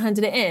if anyone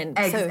handed it in.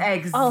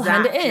 Exactly. I'll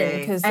hand it in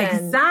because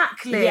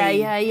exactly.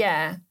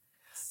 Yeah.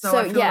 So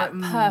I feel like,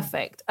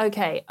 perfect.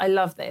 Okay, I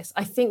love this.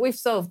 I think we've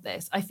solved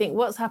this. I think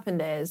what's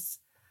happened is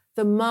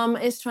the mum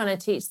is trying to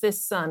teach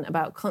this son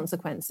about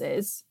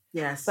consequences.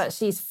 Yes. But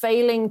she's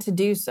failing to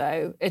do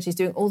so, and she's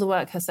doing all the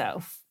work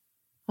herself.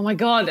 Oh my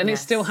God. And it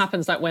still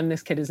happens like when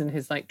this kid is in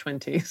his like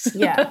 20s.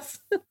 Yeah.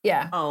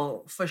 Yeah.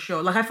 Oh, for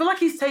sure. Like I feel like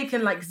he's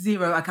taken like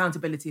zero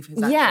accountability for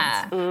his actions.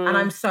 Yeah. And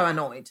I'm so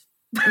annoyed.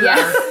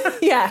 Yeah.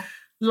 Yeah.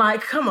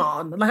 Like, come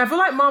on. Like I feel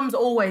like mum's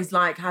always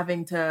like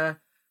having to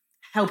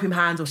help him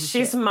handle his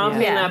She's shit.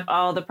 mopping up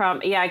all the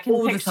problem. Yeah, I can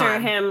All the picture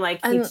time. him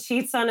like he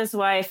cheats on his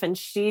wife and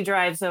she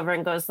drives over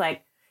and goes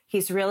like,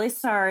 he's really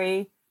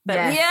sorry.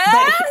 But,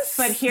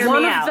 but hear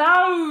One me of out.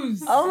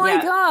 those. Oh my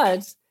Yeah.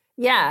 God.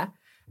 Yeah.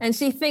 And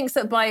she thinks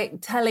that by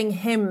telling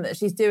him that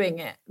she's doing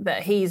it,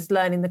 that he's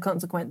learning the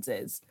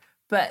consequences.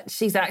 But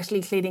she's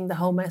actually cleaning the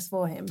whole mess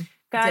for him.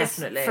 Guys,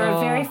 Definitely. for a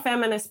very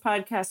feminist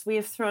podcast, we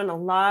have thrown a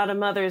lot of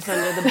mothers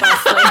under the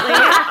bus lately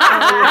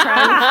on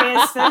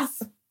crime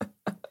cases.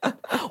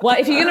 Well,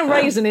 if you're going to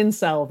raise an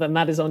incel, then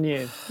that is on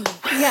you.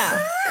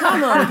 Yeah.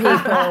 Come on,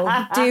 people.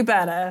 Do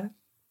better.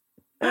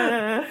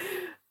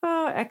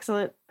 Oh,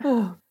 excellent.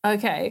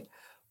 Okay.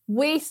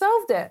 We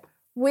solved it.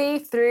 We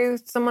threw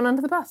someone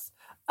under the bus.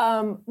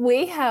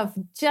 We have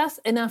just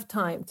enough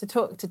time to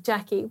talk to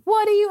Jackie.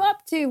 What are you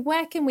up to?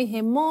 Where can we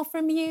hear more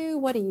from you?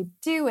 What are you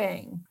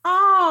doing?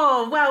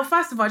 Oh, well,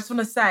 first of all, I just want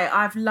to say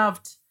I've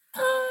loved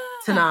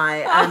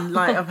tonight and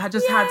like I've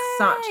just had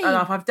such a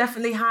laugh. I've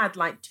definitely had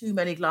like too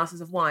many glasses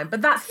of wine,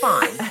 but that's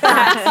fine.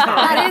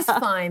 That is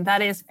fine.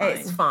 That is fine.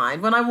 It's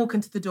fine. When I walk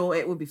into the door,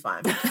 it will be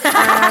fine.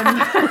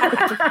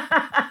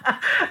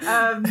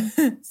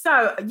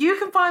 So you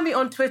can find me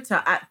on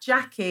Twitter at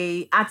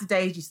Jackie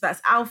Adedeji. So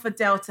that's Alpha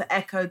Delta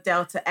Echo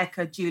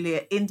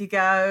Juliet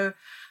Indigo.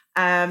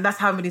 That's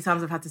how many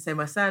times I've had to say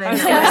my surname. I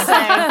was going to say,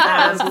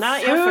 that was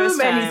not your first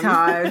many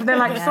times. And they're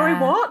like, Yeah. sorry,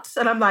 what?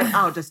 And I'm like,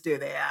 I'll just do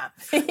that.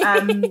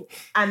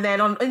 And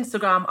then on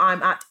Instagram,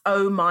 I'm at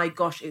oh my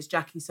gosh, it's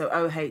Jackie. So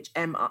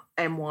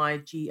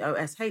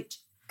OHMYGOSH.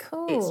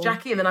 Cool. It's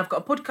Jackie. And then I've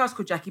got a podcast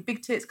called Jackie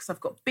Big Tits because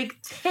I've got big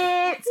tits.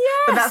 Yes.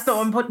 But that's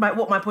not what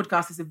my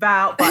podcast is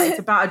about. But it's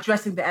about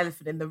addressing the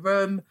elephant in the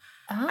room.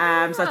 So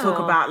I talk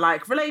about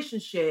like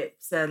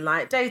relationships and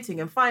like dating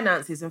and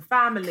finances and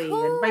family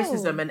and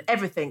racism and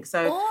everything.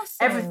 So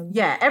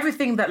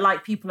everything that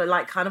like people are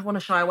like kind of want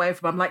to shy away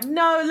from. I'm like,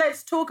 no,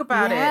 let's talk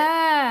about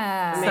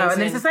it. So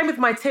and it's the same with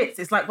my tits.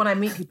 It's like when I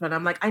meet people and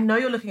I'm like, I know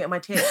you're looking at my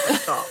tits, but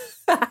stop.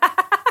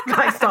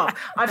 Like, stop.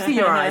 I've seen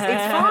your eyes.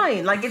 It's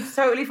fine. Like, it's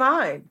totally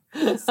fine.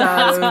 So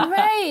That's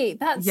great.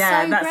 That's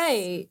so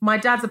great. My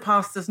dad's a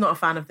pastor, not a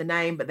fan of the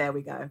name, but there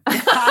we go.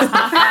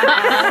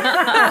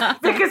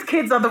 Because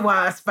kids are the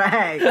worst, but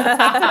hey.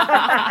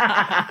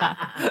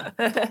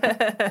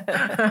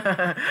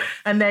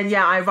 And then,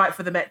 I write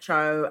for the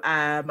Metro,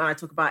 and I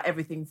talk about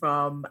everything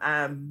from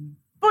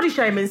body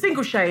shaming,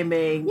 single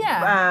shaming,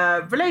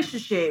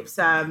 relationships,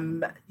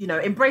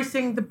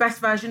 embracing the best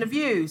version of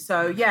you.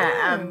 So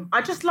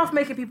I just love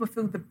making people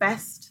feel the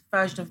best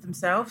version of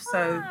themselves.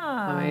 So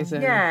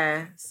amazing.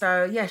 Yeah.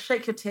 So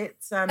shake your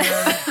tits and shake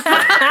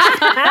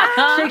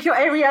your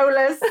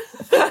areolas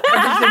and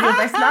just live your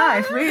best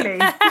life, really.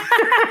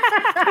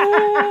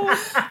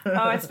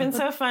 Oh, it's been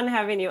so fun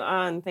having you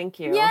on. Thank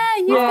you. Yeah,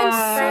 you've been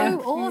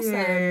so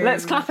awesome.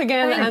 Let's clap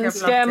again and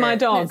scare my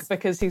dog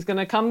because he's going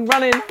to come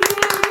running.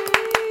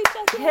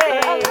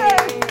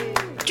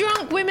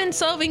 Drunk Women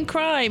Solving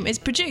Crime is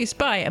produced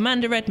by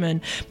Amanda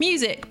Redman.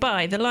 Music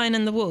by The Lion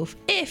and the Wolf.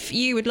 If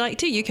you would like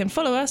to, you can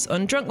follow us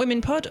on Drunk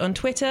Women Pod on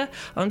Twitter.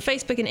 On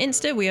Facebook and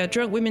Insta, we are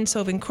Drunk Women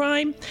Solving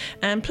Crime.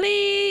 And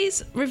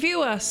please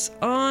review us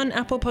on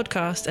Apple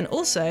Podcast. And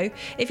also,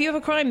 if you have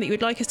a crime that you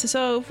would like us to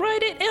solve,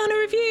 write it on a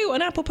review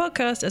on Apple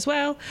Podcast as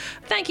well.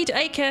 Thank you to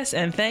ACAS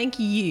and thank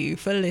you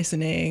for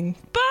listening.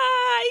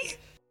 Bye!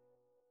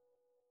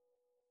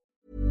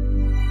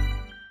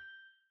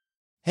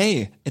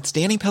 Hey, it's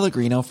Danny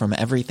Pellegrino from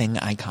Everything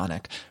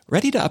Iconic.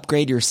 Ready to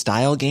upgrade your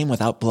style game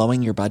without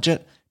blowing your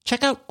budget?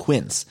 Check out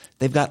Quince.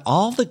 They've got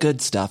all the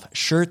good stuff,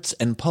 shirts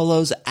and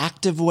polos,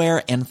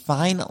 activewear, and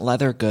fine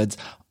leather goods,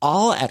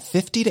 all at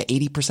 50 to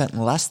 80%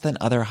 less than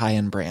other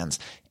high-end brands.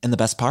 And the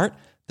best part?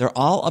 They're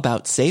all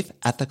about safe,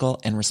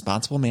 ethical, and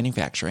responsible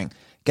manufacturing.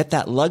 Get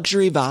that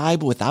luxury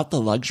vibe without the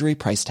luxury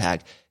price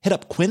tag. Hit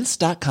up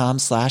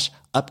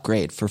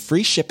quince.com/upgrade for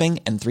free shipping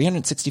and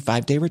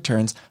 365-day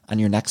returns on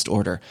your next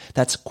order.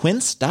 That's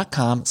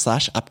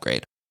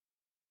quince.com/upgrade.